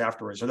Congress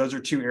afterwards. So those are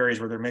two areas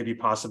where there may be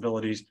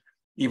possibilities,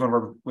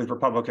 even with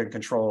Republican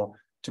control,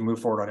 to move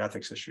forward on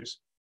ethics issues.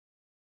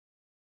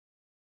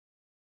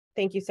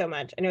 Thank you so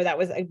much. I know that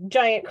was a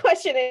giant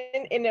question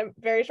in a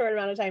very short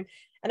amount of time.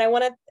 And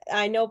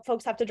I know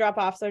folks have to drop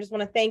off, so I just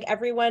want to thank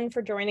everyone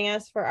for joining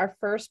us for our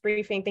first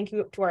briefing. Thank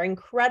you to our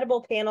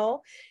incredible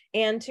panel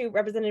and to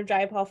Representative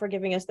Jayapal for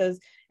giving us those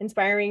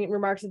inspiring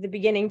remarks at the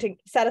beginning to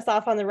set us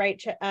off on the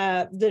right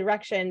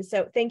direction.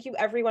 So thank you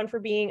everyone for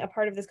being a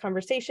part of this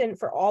conversation,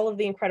 for all of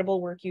the incredible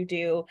work you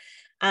do.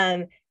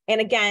 And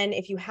again,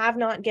 if you have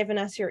not given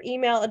us your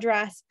email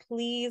address,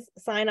 please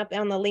sign up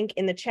on the link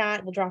in the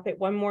chat. We'll drop it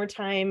one more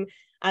time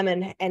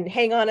and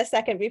hang on a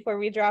second before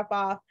we drop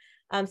off.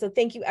 So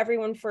thank you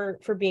everyone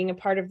for being a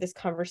part of this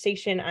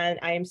conversation. And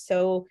I am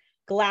so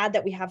glad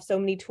that we have so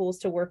many tools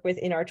to work with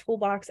in our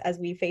toolbox as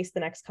we face the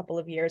next couple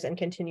of years and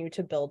continue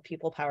to build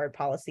people-powered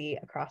policy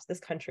across this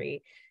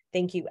country.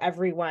 Thank you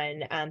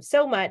everyone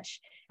so much.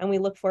 And we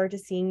look forward to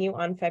seeing you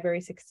on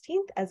February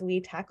 16th as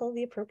we tackle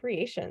the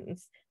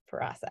appropriations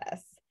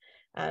process.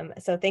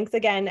 So thanks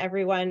again,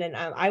 everyone. And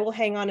I will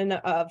hang on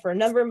for a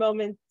number of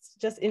moments,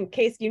 just in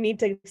case you need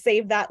to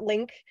save that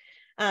link.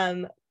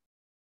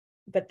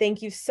 But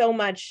thank you so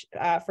much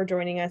for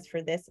joining us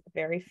for this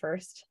very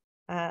first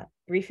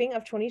briefing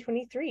of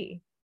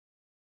 2023.